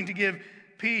 He's coming to give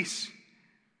peace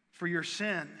for your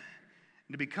sin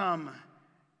and to become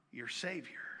your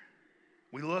Savior.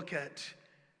 We look at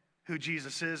who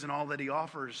Jesus is and all that he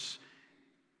offers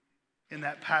in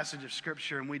that passage of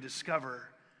Scripture, and we discover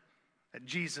that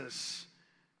Jesus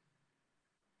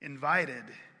invited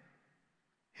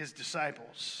his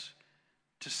disciples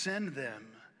to send them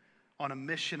on a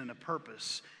mission and a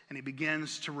purpose, and he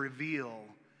begins to reveal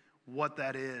what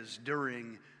that is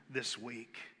during this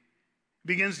week. He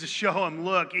begins to show them,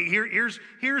 look, here's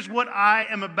what I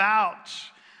am about.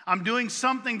 I'm doing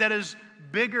something that is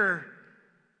bigger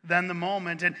than the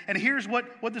moment. And here's what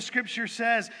the Scripture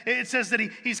says. It says that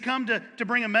he's come to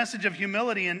bring a message of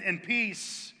humility and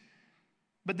peace.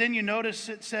 But then you notice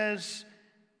it says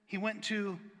he went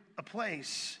to a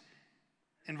place.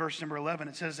 In verse number 11,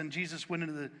 it says, and Jesus went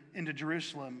into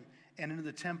Jerusalem and into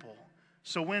the temple.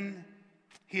 So when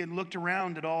he had looked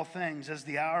around at all things, as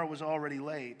the hour was already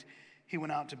late, he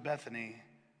went out to Bethany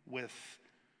with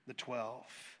the 12.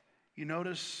 You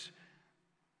notice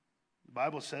the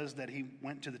Bible says that he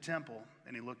went to the temple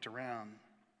and he looked around.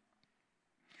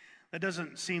 That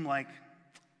doesn't seem like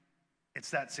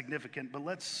it's that significant, but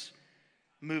let's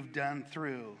move down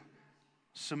through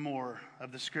some more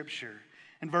of the Scripture.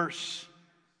 In verse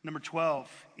number 12,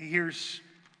 here's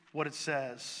what it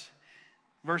says.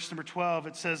 Verse number 12,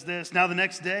 it says this, now the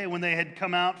next day when they had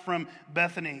come out from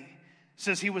Bethany, it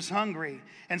says he was hungry,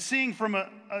 and seeing from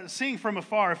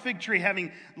afar a fig tree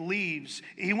having leaves,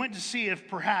 he went to see if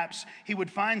perhaps he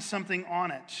would find something on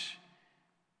it.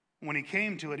 When he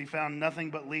came to it, he found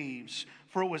nothing but leaves,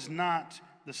 for it was not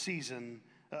the season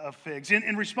of figs.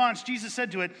 In response, Jesus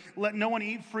said to it, let no one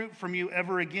eat fruit from you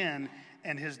ever again,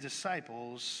 and his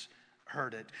disciples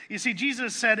heard it. You see,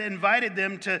 Jesus had invited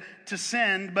them to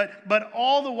send, but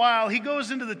all the while he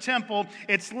goes into the temple.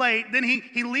 It's late. Then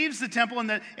he leaves the temple, and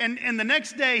the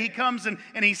next day he comes and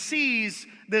he sees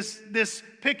this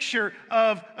picture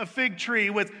of a fig tree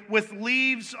with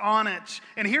leaves on it.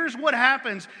 And here's what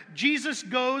happens. Jesus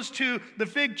goes to the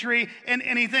fig tree and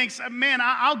he thinks, man,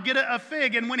 I'll get a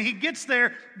fig. And when he gets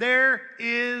there, there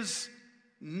is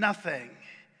nothing.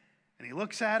 And he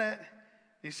looks at it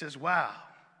and he says, wow,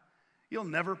 you'll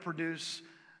never produce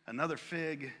another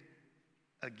fig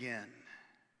again.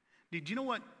 Did you know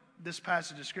what this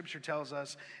passage of Scripture tells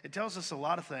us? It tells us a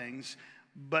lot of things,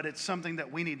 but it's something that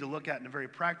we need to look at in a very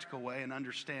practical way and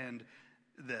understand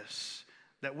this,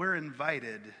 that we're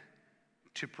invited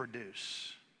to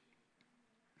produce.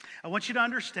 I want you to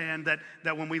understand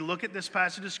that when we look at this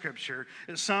passage of Scripture,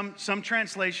 some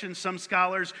translations, some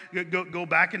scholars go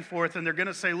back and forth, and they're going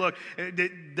to say, look,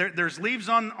 there's leaves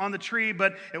on the tree,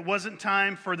 but it wasn't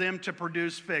time for them to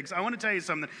produce figs. I want to tell you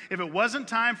something. If it wasn't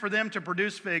time for them to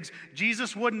produce figs,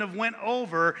 Jesus wouldn't have went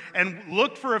over and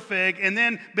looked for a fig and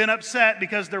then been upset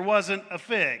because there wasn't a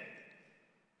fig.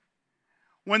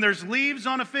 When there's leaves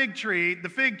on a fig tree, the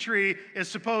fig tree is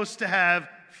supposed to have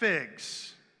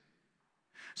figs.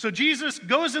 So Jesus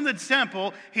goes in the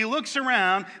temple, he looks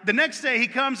around. The next day he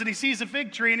comes and he sees a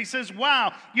fig tree and he says,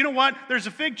 wow, you know what? There's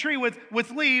a fig tree with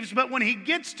leaves, but when he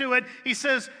gets to it, he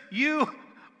says, you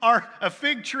are a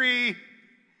fig tree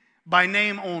by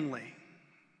name only,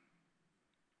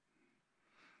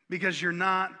 because you're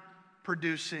not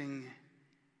producing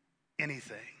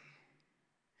anything.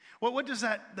 Well, what does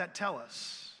that tell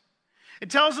us? It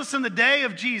tells us in the day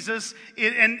of Jesus,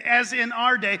 and as in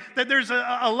our day, that there's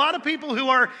a lot of people who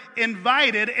are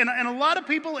invited, and a lot of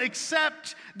people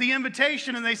accept the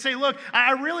invitation, and they say, look,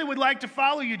 I really would like to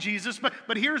follow you, Jesus,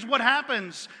 but here's what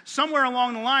happens. Somewhere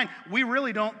along the line, we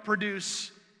really don't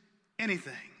produce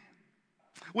anything.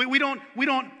 We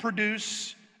don't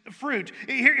produce fruit.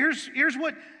 Here's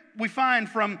what we find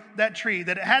from that tree,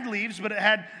 that it had leaves, but it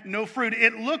had no fruit.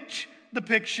 It looked the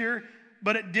picture,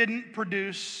 but it didn't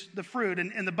produce the fruit.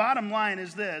 And the bottom line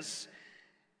is this: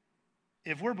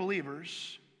 if we're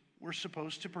believers, we're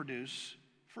supposed to produce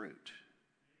fruit.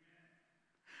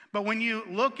 But when you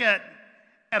look at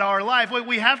our life,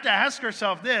 we have to ask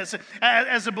ourselves this: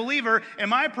 as a believer,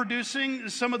 am I producing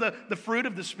some of the fruit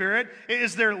of the Spirit?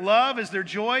 Is there love? Is there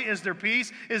joy? Is there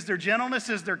peace? Is there gentleness?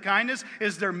 Is there kindness?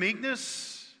 Is there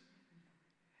meekness?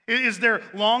 Is there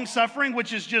long suffering,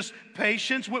 which is just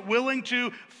patience, willing to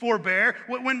forbear?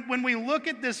 When we look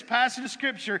at this passage of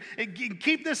Scripture,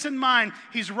 keep this in mind.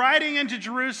 He's riding into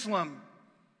Jerusalem,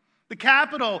 the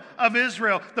capital of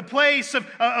Israel, the place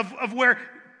of where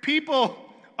people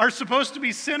are supposed to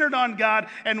be centered on God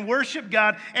and worship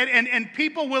God. And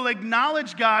people will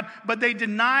acknowledge God, but they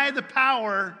deny the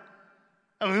power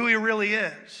of who He really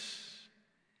is.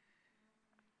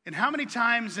 And how many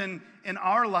times in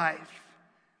our life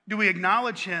do we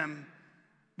acknowledge Him,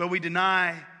 but we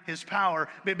deny His power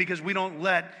because we don't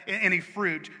let any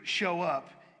fruit show up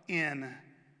in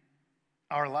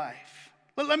our life?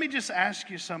 But let me just ask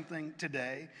you something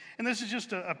today. And this is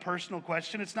just a personal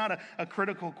question. It's not a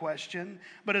critical question.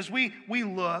 But as we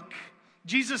look,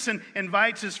 Jesus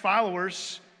invites His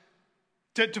followers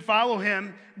to follow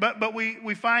Him, but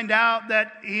we find out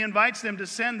that He invites them to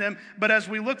send them. But as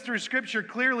we look through Scripture,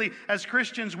 clearly as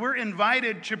Christians, we're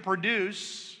invited to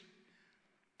produce.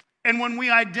 And when we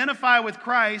identify with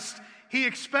Christ, He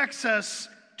expects us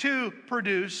to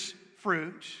produce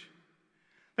fruit.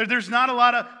 There's not a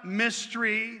lot of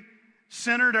mystery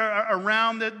centered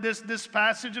around this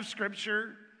passage of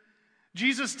Scripture.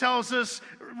 Jesus tells us,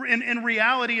 in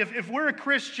reality, if we're a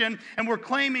Christian and we're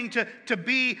claiming to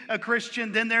be a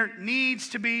Christian, then there needs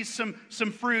to be some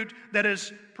fruit that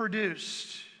is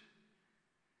produced.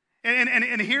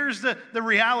 And here's the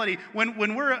reality.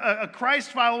 When we're a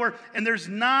Christ follower and there's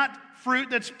not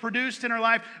fruit that's produced in our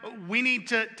life, we need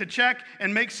to check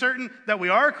and make certain that we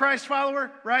are a Christ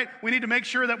follower, right? We need to make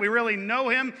sure that we really know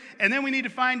Him. And then we need to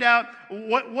find out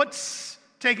what's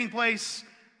taking place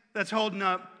that's holding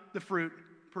up the fruit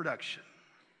production.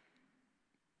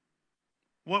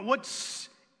 What's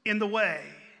in the way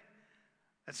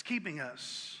that's keeping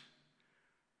us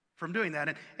from doing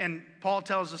that? And Paul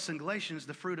tells us in Galatians,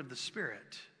 the fruit of the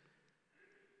Spirit.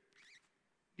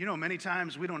 You know, many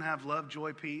times we don't have love,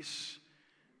 joy, peace,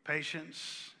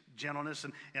 patience, gentleness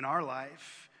in our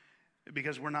life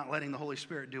because we're not letting the Holy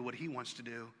Spirit do what He wants to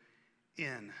do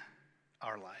in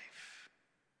our life.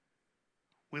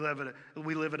 We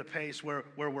live at a pace where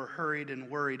we're hurried and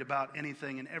worried about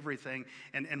anything and everything,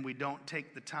 and we don't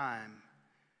take the time.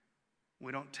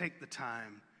 We don't take the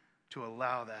time to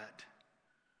allow that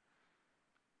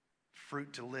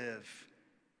fruit to live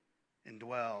and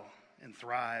dwell and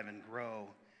thrive and grow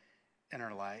in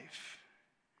our life.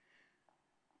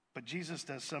 But Jesus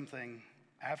does something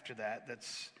after that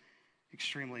that's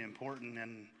extremely important,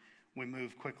 and we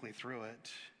move quickly through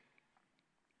it.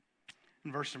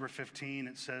 In verse number 15,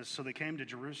 it says, "So they came to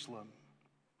Jerusalem.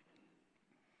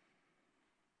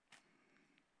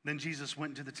 Then Jesus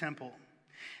went to the temple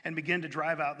and began to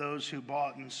drive out those who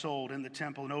bought and sold in the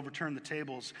temple, and overturned the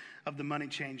tables of the money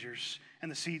changers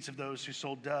and the seats of those who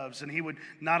sold doves. And He would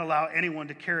not allow anyone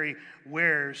to carry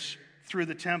wares through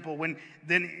the temple.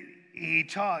 Then He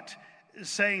taught,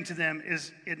 saying to them,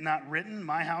 is it not written,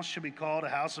 my house shall be called a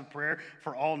house of prayer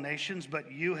for all nations,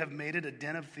 but you have made it a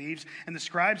den of thieves? And the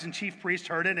scribes and chief priests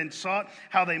heard it and sought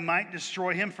how they might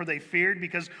destroy Him, for they feared,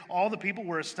 because all the people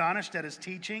were astonished at His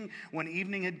teaching. When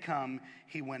evening had come,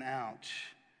 He went out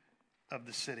of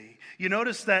the city. You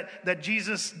notice that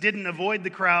Jesus didn't avoid the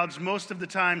crowds most of the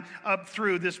time up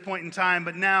through this point in time,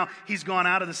 but now he's gone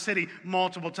out of the city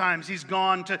multiple times. He's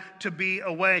gone to be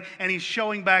away, and he's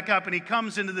showing back up, and he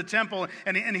comes into the temple.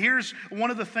 And here's one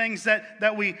of the things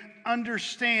that we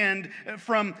understand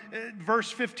from verse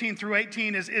 15 through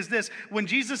 18 is this. When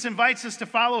Jesus invites us to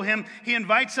follow him, he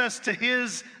invites us to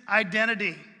his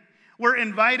identity. We're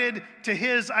invited to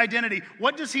his identity.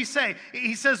 What does he say?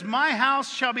 He says, my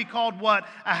house shall be called what?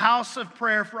 A house of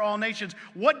prayer for all nations.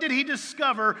 What did he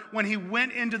discover when he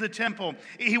went into the temple?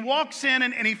 He walks in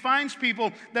and he finds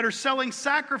people that are selling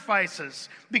sacrifices.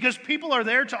 Because people are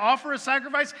there to offer a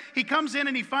sacrifice, he comes in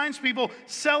and he finds people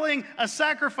selling a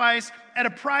sacrifice at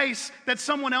a price that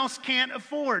someone else can't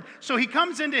afford. So he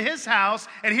comes into his house,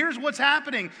 and here's what's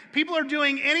happening. People are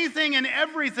doing anything and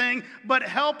everything but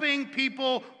helping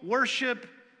people worship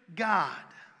God.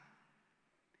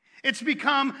 It's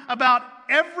become about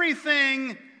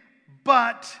everything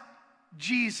but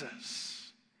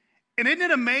Jesus. And isn't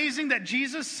it amazing that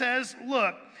Jesus says,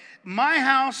 look, my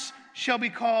house shall be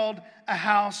called a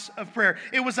house of prayer.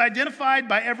 It was identified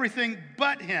by everything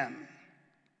but him.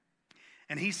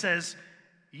 And he says,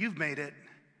 you've made it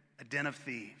a den of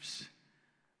thieves.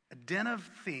 A den of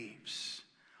thieves.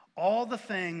 All the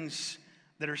things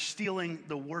that are stealing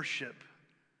the worship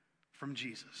from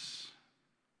Jesus.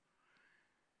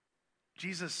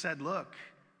 Jesus said, look,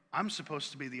 I'm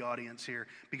supposed to be the audience here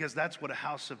because that's what a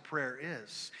house of prayer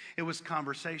is. It was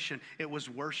conversation. It was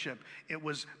worship. It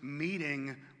was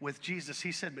meeting with Jesus.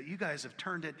 He said, but you guys have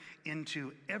turned it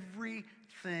into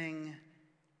everything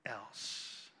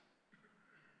else.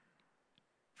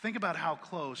 Think about how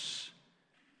close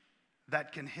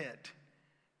that can hit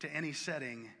to any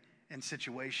setting and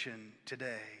situation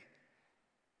today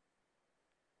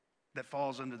that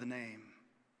falls under the name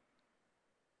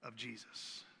of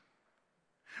Jesus.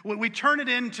 When we turn it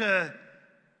into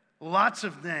lots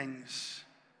of things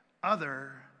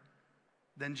other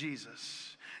than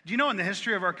Jesus. Do you know in the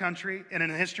history of our country and in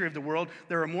the history of the world,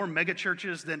 there are more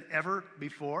megachurches than ever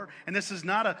before? And this is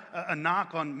not a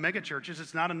knock on megachurches.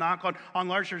 It's not a knock on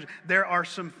large churches. There are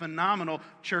some phenomenal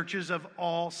churches of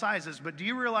all sizes. But do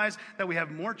you realize that we have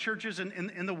more churches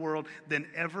in the world than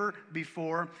ever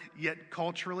before? Yet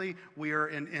culturally, we are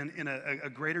in a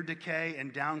greater decay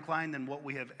and downcline than what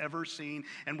we have ever seen.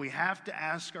 And we have to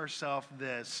ask ourselves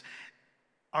this.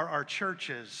 Are our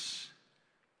churches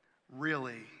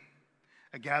really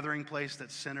a gathering place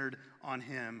that's centered on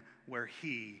him, where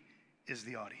he is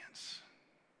the audience?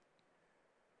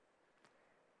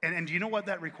 And do you know what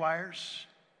that requires?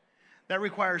 That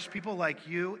requires people like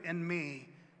you and me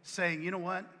saying, you know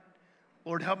what?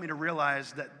 Lord, help me to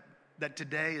realize that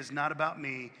today is not about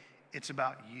me, it's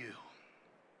about you.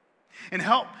 And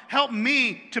help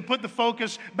me to put the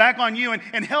focus back on you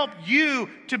and help you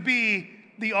to be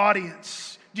the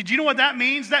audience. Did you know what that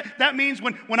means? That means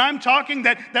when I'm talking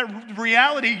that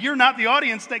reality, you're not the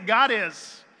audience, that God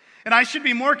is. And I should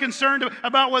be more concerned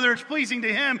about whether it's pleasing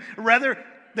to him rather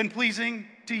than pleasing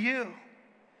to you.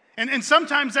 And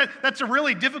sometimes that's a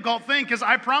really difficult thing, because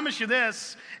I promise you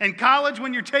this, in college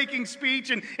when you're taking speech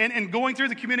and going through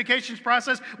the communications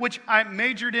process, which I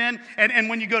majored in, and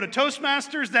when you go to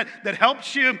Toastmasters, that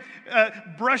helps you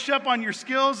brush up on your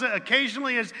skills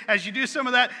occasionally as you do some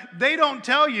of that, they don't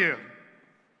tell you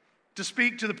to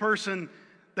speak to the person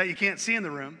that you can't see in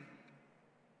the room.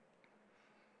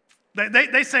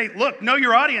 They say, look, know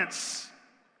your audience.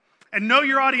 And know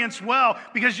your audience well,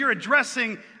 because you're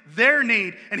addressing their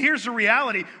need. And here's the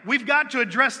reality. We've got to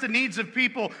address the needs of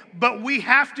people, but we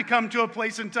have to come to a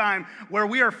place in time where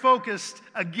we are focused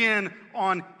again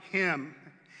on him.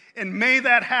 And may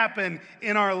that happen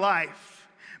in our life.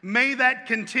 May that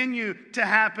continue to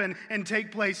happen and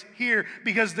take place here,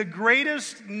 because the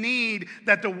greatest need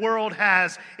that the world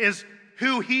has is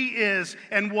who he is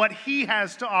and what he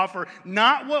has to offer.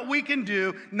 Not what we can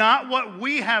do, not what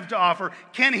we have to offer.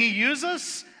 Can he use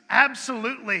us?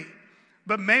 Absolutely.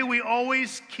 But may we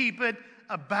always keep it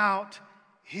about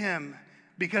him,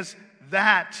 because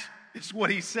that is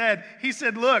what he said. He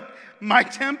said, look, my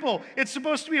temple, it's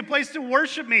supposed to be a place to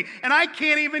worship me, and I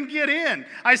can't even get in.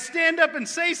 I stand up and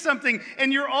say something,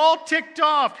 and you're all ticked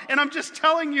off, and I'm just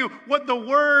telling you what the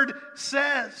word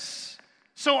says.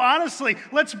 So honestly,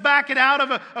 let's back it out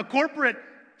of a corporate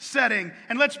setting,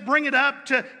 and let's bring it up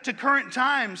to current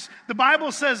times. The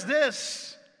Bible says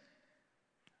this: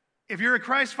 if you're a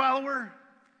Christ follower,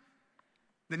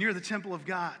 then you're the temple of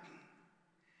God.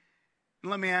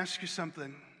 And let me ask you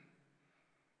something.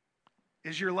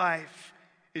 Is your life,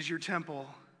 is your temple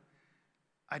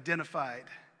identified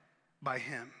by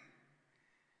him?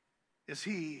 Is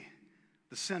he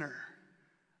the center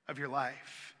of your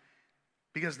life.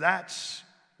 Because that's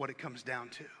what it comes down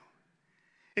to.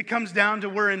 It comes down to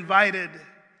we're invited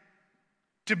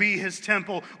to be his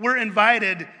temple. We're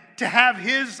invited to have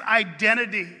his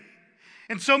identity.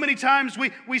 And so many times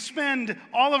we spend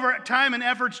all of our time and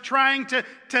efforts trying to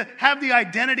have the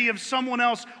identity of someone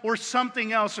else or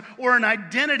something else, or an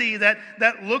identity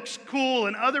that looks cool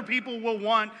and other people will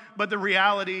want. But the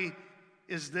reality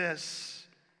is this: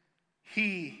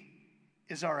 he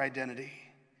is our identity.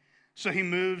 So he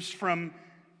moves from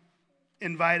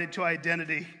invited to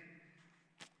identity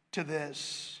to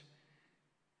this.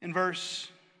 In verse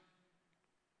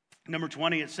number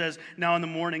 20, it says, "Now in the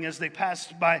morning as they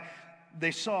passed by,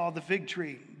 they saw the fig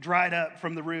tree dried up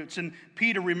from the roots. And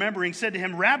Peter, remembering, said to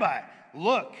him, 'Rabbi,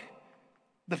 look,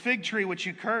 the fig tree which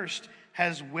you cursed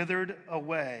has withered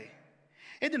away.'"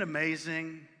 Isn't it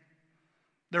amazing?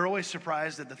 They're always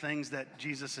surprised at the things that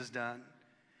Jesus has done.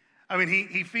 I mean,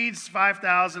 he feeds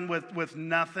 5,000 with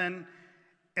nothing,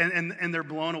 and they're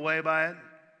blown away by it.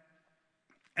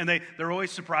 And they're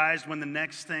always surprised when the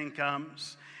next thing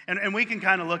comes. And we can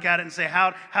kind of look at it and say,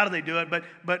 how do they do it?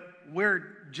 But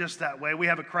we're just that way. We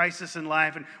have a crisis in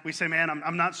life, and we say, man,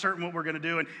 I'm not certain what we're going to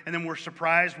do. And then we're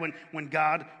surprised when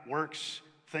God works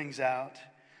things out.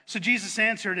 So Jesus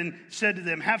answered and said to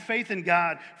them, "Have faith in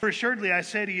God, for assuredly I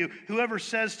say to you, whoever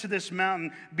says to this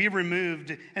mountain, 'Be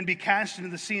removed and be cast into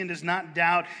the sea,' and does not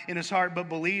doubt in his heart, but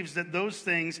believes that those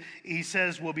things he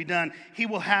says will be done, he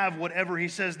will have whatever he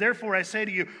says. Therefore I say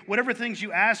to you, whatever things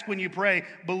you ask when you pray,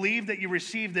 believe that you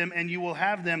receive them and you will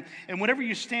have them. And whenever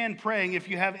you stand praying, if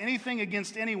you have anything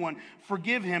against anyone,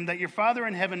 forgive him, that your Father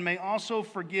in heaven may also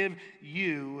forgive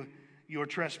you your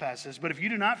trespasses. But if you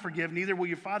do not forgive, neither will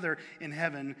your Father in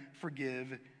heaven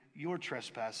forgive your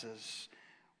trespasses."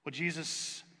 Well,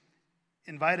 Jesus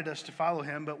invited us to follow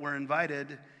him, but we're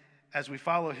invited, as we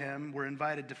follow him, we're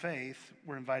invited to faith,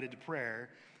 we're invited to prayer,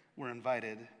 we're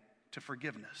invited to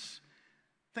forgiveness.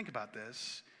 Think about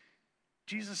this.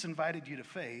 Jesus invited you to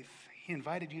faith, he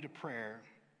invited you to prayer,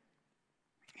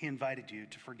 he invited you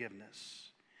to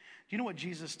forgiveness. Do you know what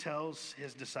Jesus tells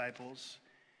his disciples?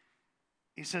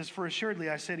 He says, "For assuredly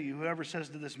I say to you, whoever says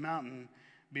to this mountain,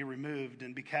 'Be removed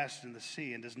and be cast in the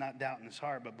sea,' and does not doubt in his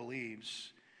heart, but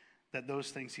believes that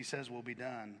those things he says will be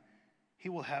done, he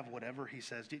will have whatever he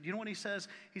says." Do you know what he says?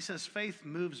 He says, faith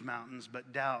moves mountains,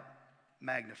 but doubt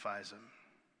magnifies them.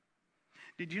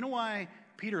 Did you know why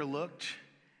Peter looked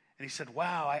and he said,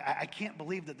 "Wow, I can't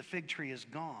believe that the fig tree is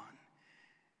gone"?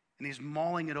 And he's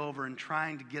mulling it over and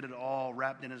trying to get it all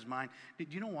wrapped in his mind. Do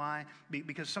you know why?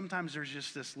 Because sometimes there's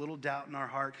just this little doubt in our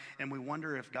heart, and we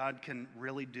wonder if God can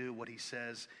really do what he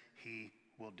says he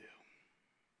will do.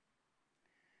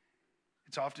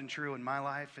 It's often true in my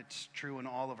life. It's true in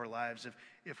all of our lives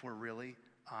if we're really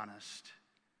honest.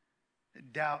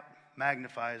 Doubt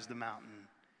magnifies the mountain.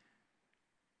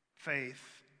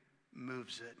 Faith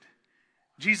moves it.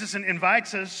 Jesus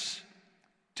invites us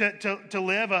to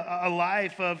live a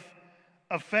life of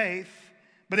faith,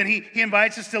 but then he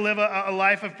invites us to live a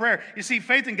life of prayer. You see,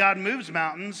 faith in God moves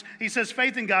mountains. He says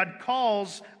faith in God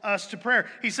calls us to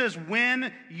prayer. He says,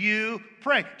 when you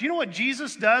pray. Do you know what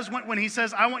Jesus does when he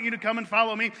says, "I want you to come and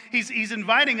follow me"? He's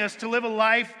inviting us to live a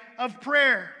life of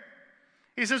prayer.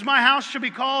 He says, "My house should be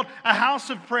called a house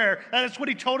of prayer." That's what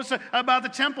he told us about the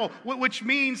temple, which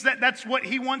means that's what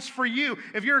he wants for you.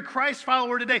 If you're a Christ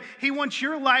follower today, he wants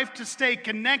your life to stay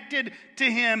connected to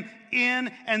him in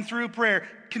and through prayer.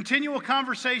 Continual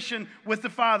conversation with the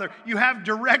Father. You have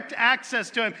direct access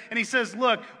to him. And he says,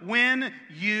 look, when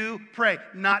you pray,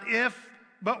 not if,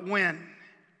 but when.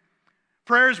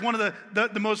 Prayer is one of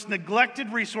the most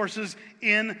neglected resources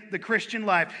in the Christian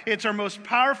life. It's our most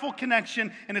powerful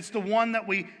connection, and it's the one that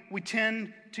we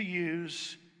tend to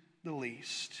use the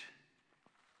least.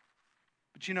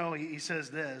 But you know, he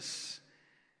says this.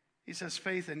 He says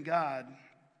faith in God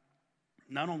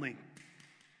not only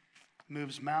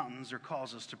moves mountains or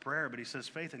calls us to prayer, but he says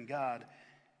faith in God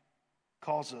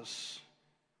calls us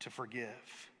to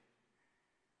forgive.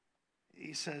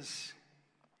 He says,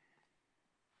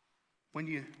 when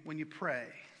you pray,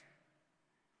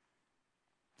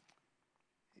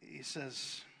 he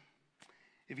says,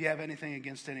 if you have anything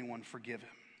against anyone, forgive him,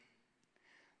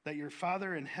 that your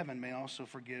Father in heaven may also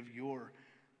forgive your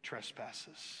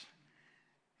trespasses.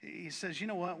 He says, you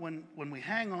know what, when we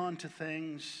hang on to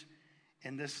things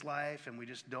in this life and we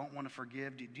just don't want to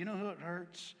forgive, do you know who it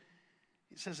hurts?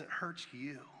 He says it hurts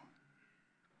you.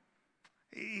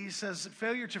 He says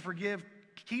failure to forgive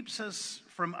keeps us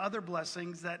from other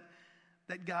blessings that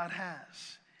God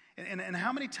has. And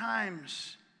how many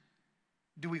times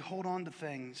do we hold on to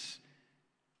things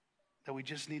that we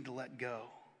just need to let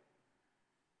go?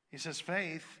 He says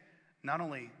faith not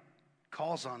only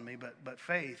calls on me, but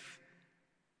faith,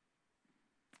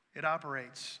 it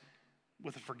operates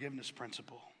with a forgiveness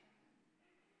principle.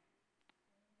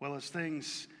 Well, as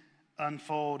things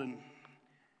unfold and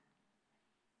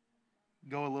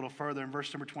go a little further, in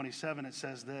verse number 27, it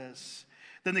says this: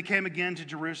 Then they came again to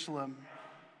Jerusalem.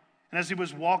 And as he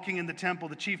was walking in the temple,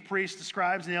 the chief priests, the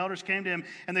scribes, and the elders came to him,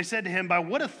 and they said to him, "By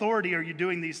what authority are you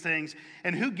doing these things?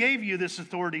 And who gave you this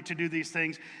authority to do these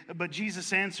things?" But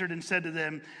Jesus answered and said to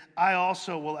them, "I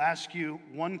also will ask you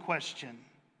one question,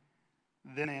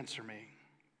 then answer me.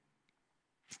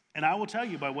 And I will tell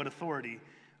you by what authority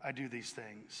I do these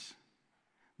things.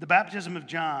 The baptism of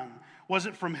John, was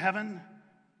it from heaven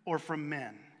or from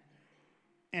men?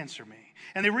 Answer me."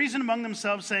 And they reasoned among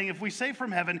themselves, saying, "If we say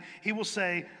from heaven, he will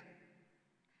say,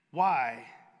 'Why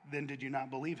then did you not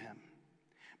believe him?'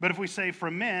 But if we say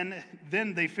from men,"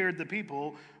 then they feared the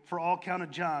people, for all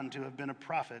counted John to have been a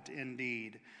prophet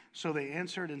indeed. So they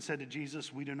answered and said to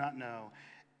Jesus, "We do not know."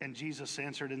 And Jesus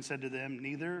answered and said to them,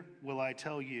 "Neither will I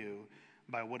tell you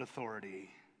by what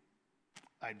authority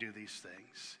I do these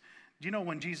things." Do you know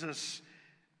when Jesus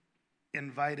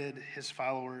invited his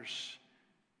followers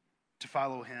to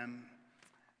follow him,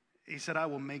 he said, "I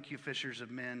will make you fishers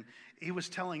of men." He was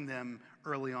telling them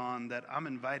early on that I'm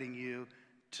inviting you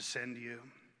to send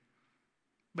you.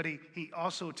 But he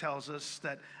also tells us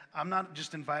that I'm not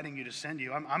just inviting you to send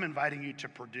you, I'm inviting you to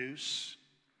produce.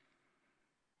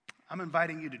 I'm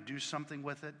inviting you to do something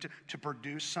with it, to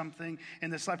produce something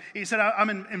in this life. He said, I'm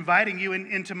inviting you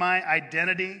into my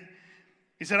identity.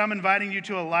 He said, I'm inviting you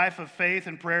to a life of faith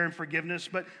and prayer and forgiveness.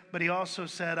 But he also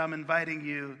said, I'm inviting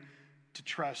you to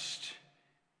trust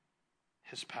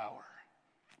his power.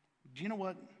 Do you know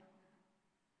what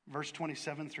verse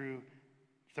 27 through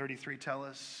 33 tell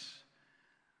us?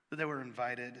 That they were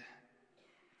invited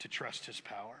to trust his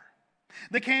power.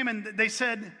 They came and they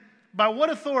said, "By what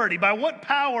authority, by what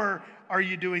power are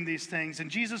you doing these things?"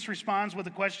 And Jesus responds with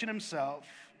a question himself.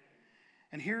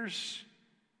 And here's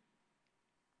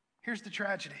the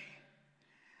tragedy.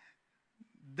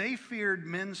 They feared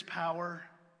men's power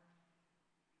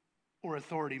or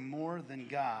authority more than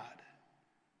God.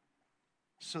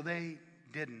 So they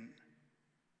didn't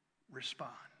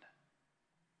respond.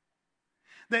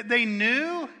 They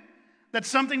knew that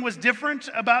something was different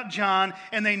about John,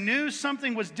 and they knew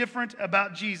something was different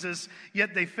about Jesus,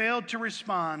 yet they failed to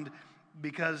respond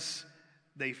because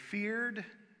they feared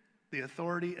the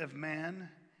authority of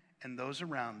man and those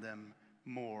around them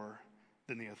more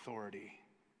than the authority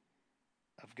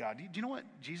of God. Do you know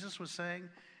what Jesus was saying?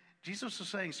 Jesus was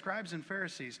saying, "Scribes and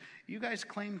Pharisees, you guys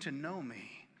claim to know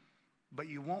me, but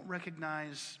you won't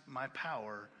recognize my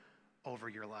power over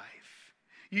your life.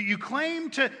 You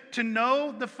claim to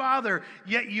know the Father,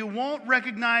 yet you won't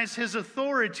recognize his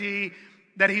authority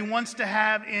that he wants to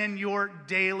have in your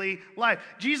daily life."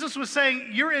 Jesus was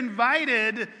saying, you're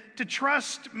invited to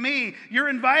trust me. You're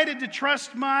invited to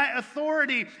trust my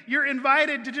authority. You're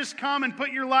invited to just come and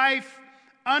put your life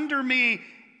under me.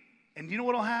 And you know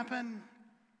what will happen?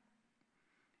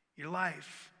 Your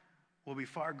life will be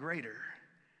far greater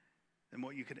than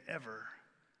what you could ever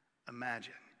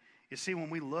imagine. You see, when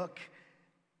we look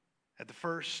at the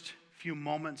first few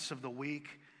moments of the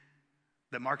week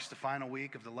that marks the final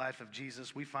week of the life of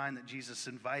Jesus, we find that Jesus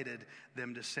invited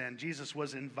them to send. Jesus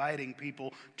was inviting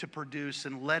people to produce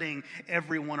and letting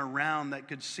everyone around that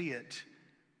could see it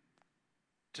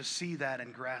to see that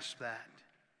and grasp that.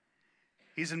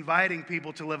 He's inviting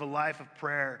people to live a life of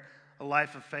prayer, a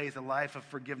life of faith, a life of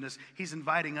forgiveness. He's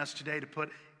inviting us today to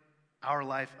put our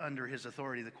life under his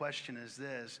authority. The question is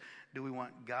this: do we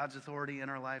want God's authority in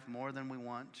our life more than we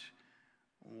want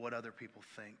what other people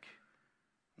think,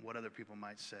 what other people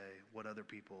might say, what other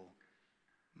people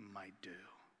might do?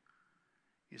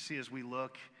 You see, as we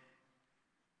look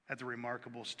at the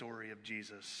remarkable story of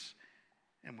Jesus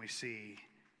and we see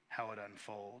how it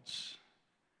unfolds,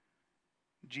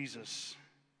 Jesus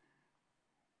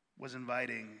was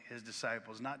inviting his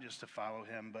disciples not just to follow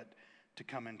him, but to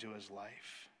come into his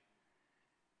life.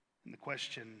 And the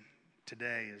question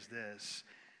today is this: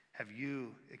 have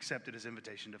you accepted his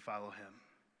invitation to follow him?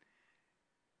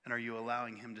 And are you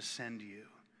allowing him to send you?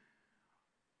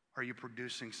 Are you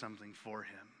producing something for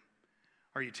him?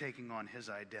 Are you taking on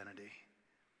his identity?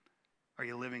 Are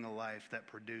you living a life that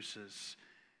produces,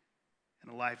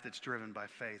 and a life that's driven by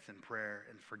faith and prayer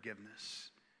and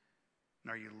forgiveness?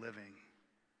 And are you living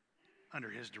under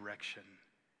his direction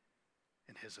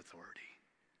and his authority?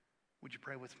 Would you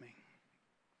pray with me?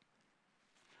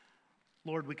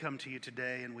 Lord, we come to you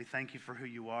today and we thank you for who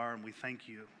you are, and we thank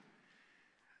you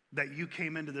that you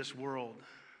came into this world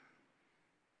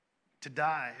to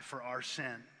die for our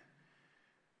sin,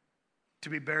 to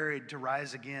be buried, to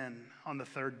rise again on the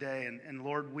third day. And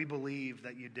Lord, we believe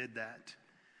that you did that.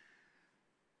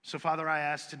 So Father, I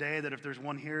ask today that if there's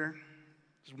one here,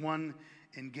 there's one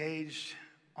engaged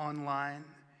online,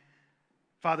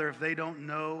 Father, if they don't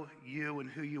know you and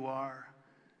who you are,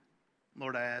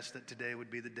 Lord, I ask that today would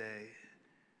be the day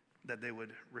that they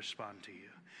would respond to you.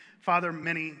 Father,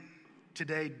 many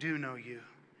today do know you.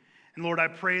 And Lord, I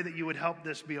pray that you would help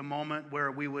this be a moment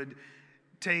where we would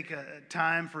take a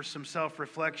time for some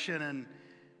self-reflection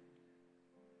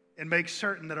and make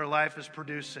certain that our life is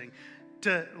producing,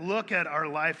 to look at our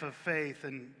life of faith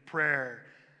and prayer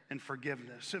and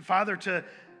forgiveness. And Father, to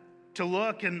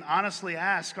look and honestly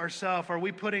ask ourselves, are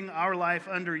we putting our life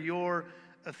under your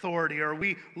authority? Are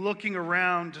we looking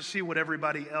around to see what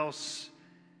everybody else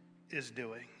is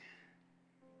doing?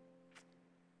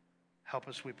 Help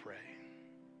us, we pray.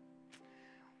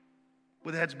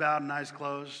 With heads bowed and eyes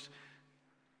closed,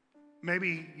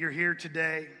 maybe you're here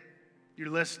today, you're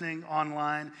listening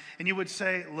online, and you would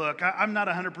say, look, I'm not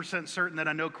 100% certain that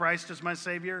I know Christ as my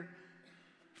Savior.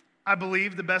 I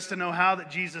believe the best to know how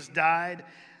that Jesus died,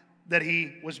 that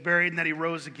he was buried, and that he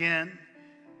rose again.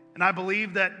 And I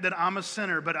believe that I'm a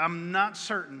sinner, but I'm not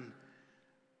certain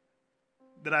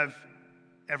that I've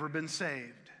ever been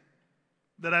saved,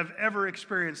 that I've ever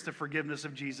experienced the forgiveness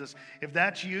of Jesus. If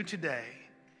that's you today,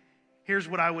 here's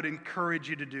what I would encourage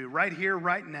you to do right here,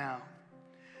 right now.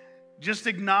 Just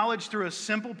acknowledge through a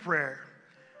simple prayer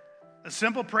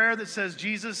that says,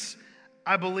 Jesus,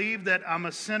 I believe that I'm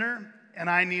a sinner and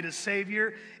I need a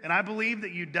Savior, and I believe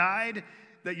that you died,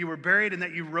 that you were buried, and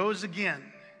that you rose again.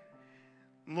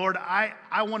 Lord, I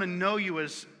want to know you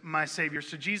as my Savior.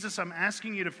 So Jesus, I'm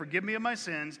asking you to forgive me of my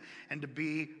sins and to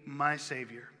be my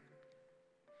Savior.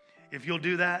 If you'll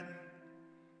do that,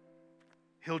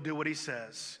 he'll do what he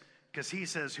says, because he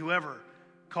says whoever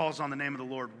calls on the name of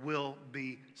the Lord will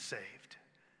be saved.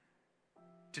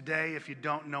 Today, if you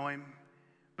don't know him,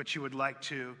 but you would like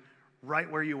to, right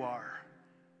where you are,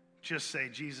 just say,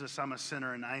 Jesus, I'm a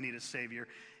sinner and I need a Savior,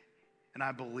 and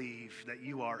I believe that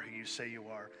you are who you say you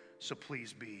are, so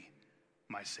please be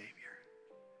my Savior.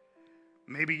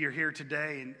 Maybe you're here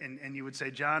today and you would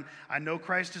say, John, I know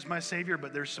Christ is my Savior,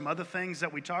 but there's some other things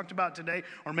that we talked about today,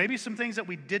 or maybe some things that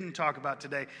we didn't talk about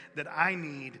today that I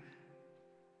need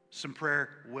some prayer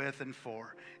with and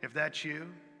for. If that's you,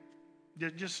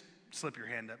 just slip your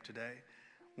hand up today.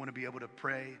 I want to be able to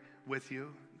pray with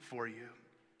you, for you.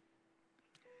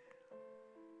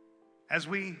 As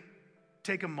we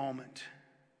take a moment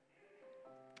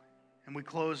and we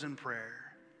close in prayer,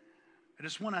 I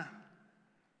just want to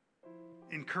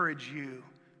encourage you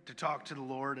to talk to the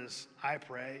Lord as I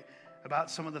pray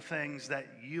about some of the things that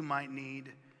you might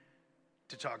need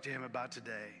to talk to him about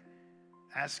today.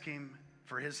 Ask him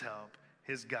for his help,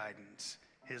 his guidance,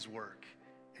 his work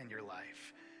in your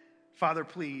life. Father,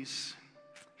 please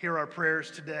hear our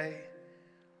prayers today.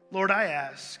 Lord, I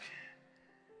ask,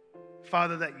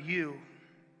 Father, that you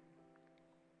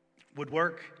would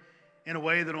work in a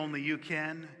way that only you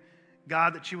can.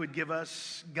 God, that you would give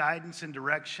us guidance and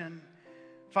direction.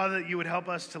 Father, that you would help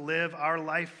us to live our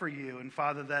life for you. And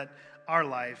Father, that our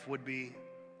life would be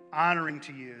honoring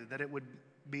to you, that it would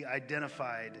be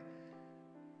identified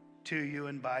to you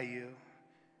and by you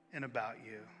and about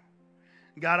you.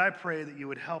 God, I pray that you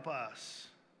would help us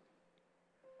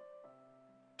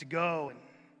to go and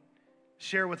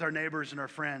share with our neighbors and our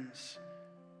friends,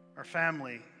 our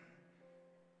family,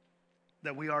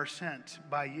 that we are sent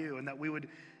by you, and that we would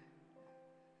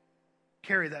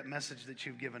carry that message that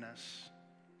you've given us.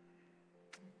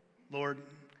 Lord,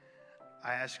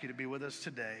 I ask you to be with us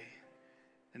today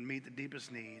and meet the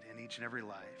deepest need in each and every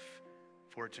life.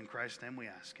 For it's in Christ's name we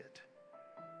ask it.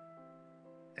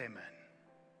 Amen.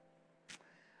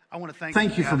 I want to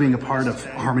thank you for being a part of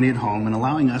Harmony at Home and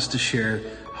allowing us to share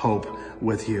hope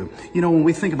with you. You know, when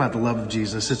we think about the love of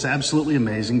Jesus, it's absolutely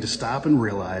amazing to stop and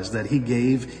realize that he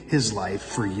gave his life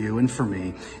for you and for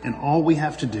me. And all we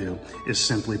have to do is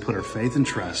simply put our faith and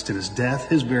trust in his death,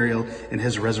 his burial, and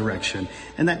his resurrection.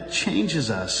 And that changes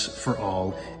us for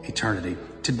all eternity.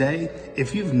 Today,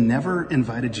 if you've never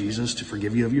invited Jesus to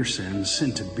forgive you of your sins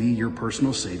and to be your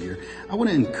personal Savior, I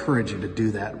want to encourage you to do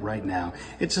that right now.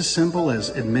 It's as simple as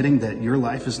admitting that your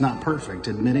life is not perfect,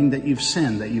 admitting that you've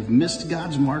sinned, that you've missed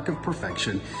God's mark of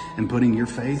perfection, and putting your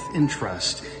faith and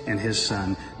trust in his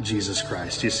Son, Jesus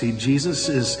Christ. You see, Jesus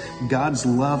is God's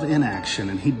love in action,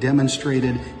 and he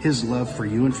demonstrated his love for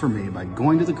you and for me by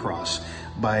going to the cross,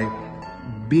 by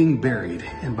being buried,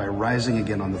 and by rising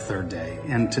again on the third day.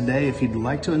 And today, if you'd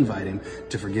like to invite him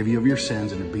to forgive you of your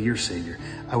sins and to be your Savior,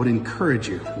 I would encourage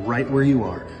you right where you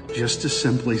are just to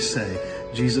simply say,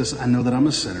 Jesus, I know that I'm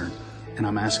a sinner and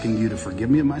I'm asking you to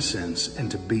forgive me of my sins and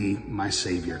to be my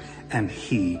Savior. And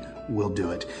He will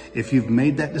do it. If you've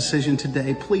made that decision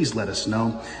today, please let us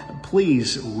know.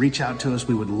 Please reach out to us.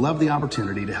 We would love the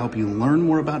opportunity to help you learn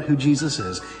more about who Jesus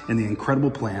is and the incredible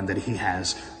plan that He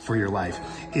has for your life.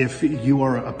 If you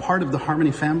are a part of the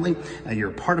Harmony family, you're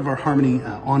a part of our Harmony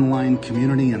online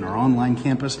community and our online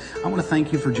campus, I want to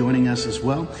thank you for joining us as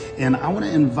well. And I want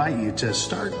to invite you to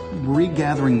start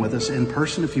regathering with us in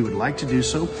person if you would like to do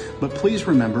so. But please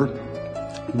remember,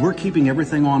 we're keeping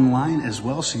everything online as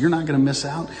well, so you're not going to miss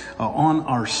out on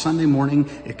our Sunday morning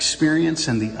experience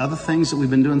and the other things that we've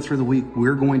been doing through the week.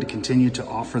 We're going to continue to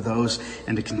offer those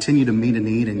and to continue to meet a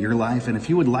need in your life. And if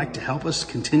you would like to help us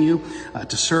continue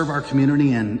to serve our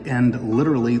community and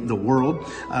literally the world,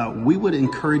 we would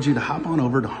encourage you to hop on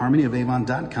over to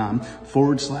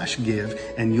harmonyofavon.com/give,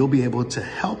 and you'll be able to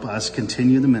help us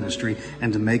continue the ministry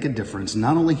and to make a difference,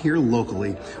 not only here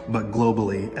locally, but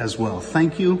globally as well.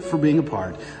 Thank you for being a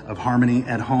part of Harmony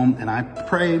at Home, and I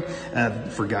pray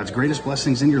for God's greatest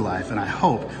blessings in your life, and I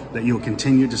hope that you'll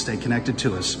continue to stay connected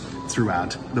to us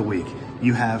throughout the week.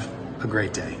 You have a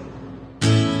great day.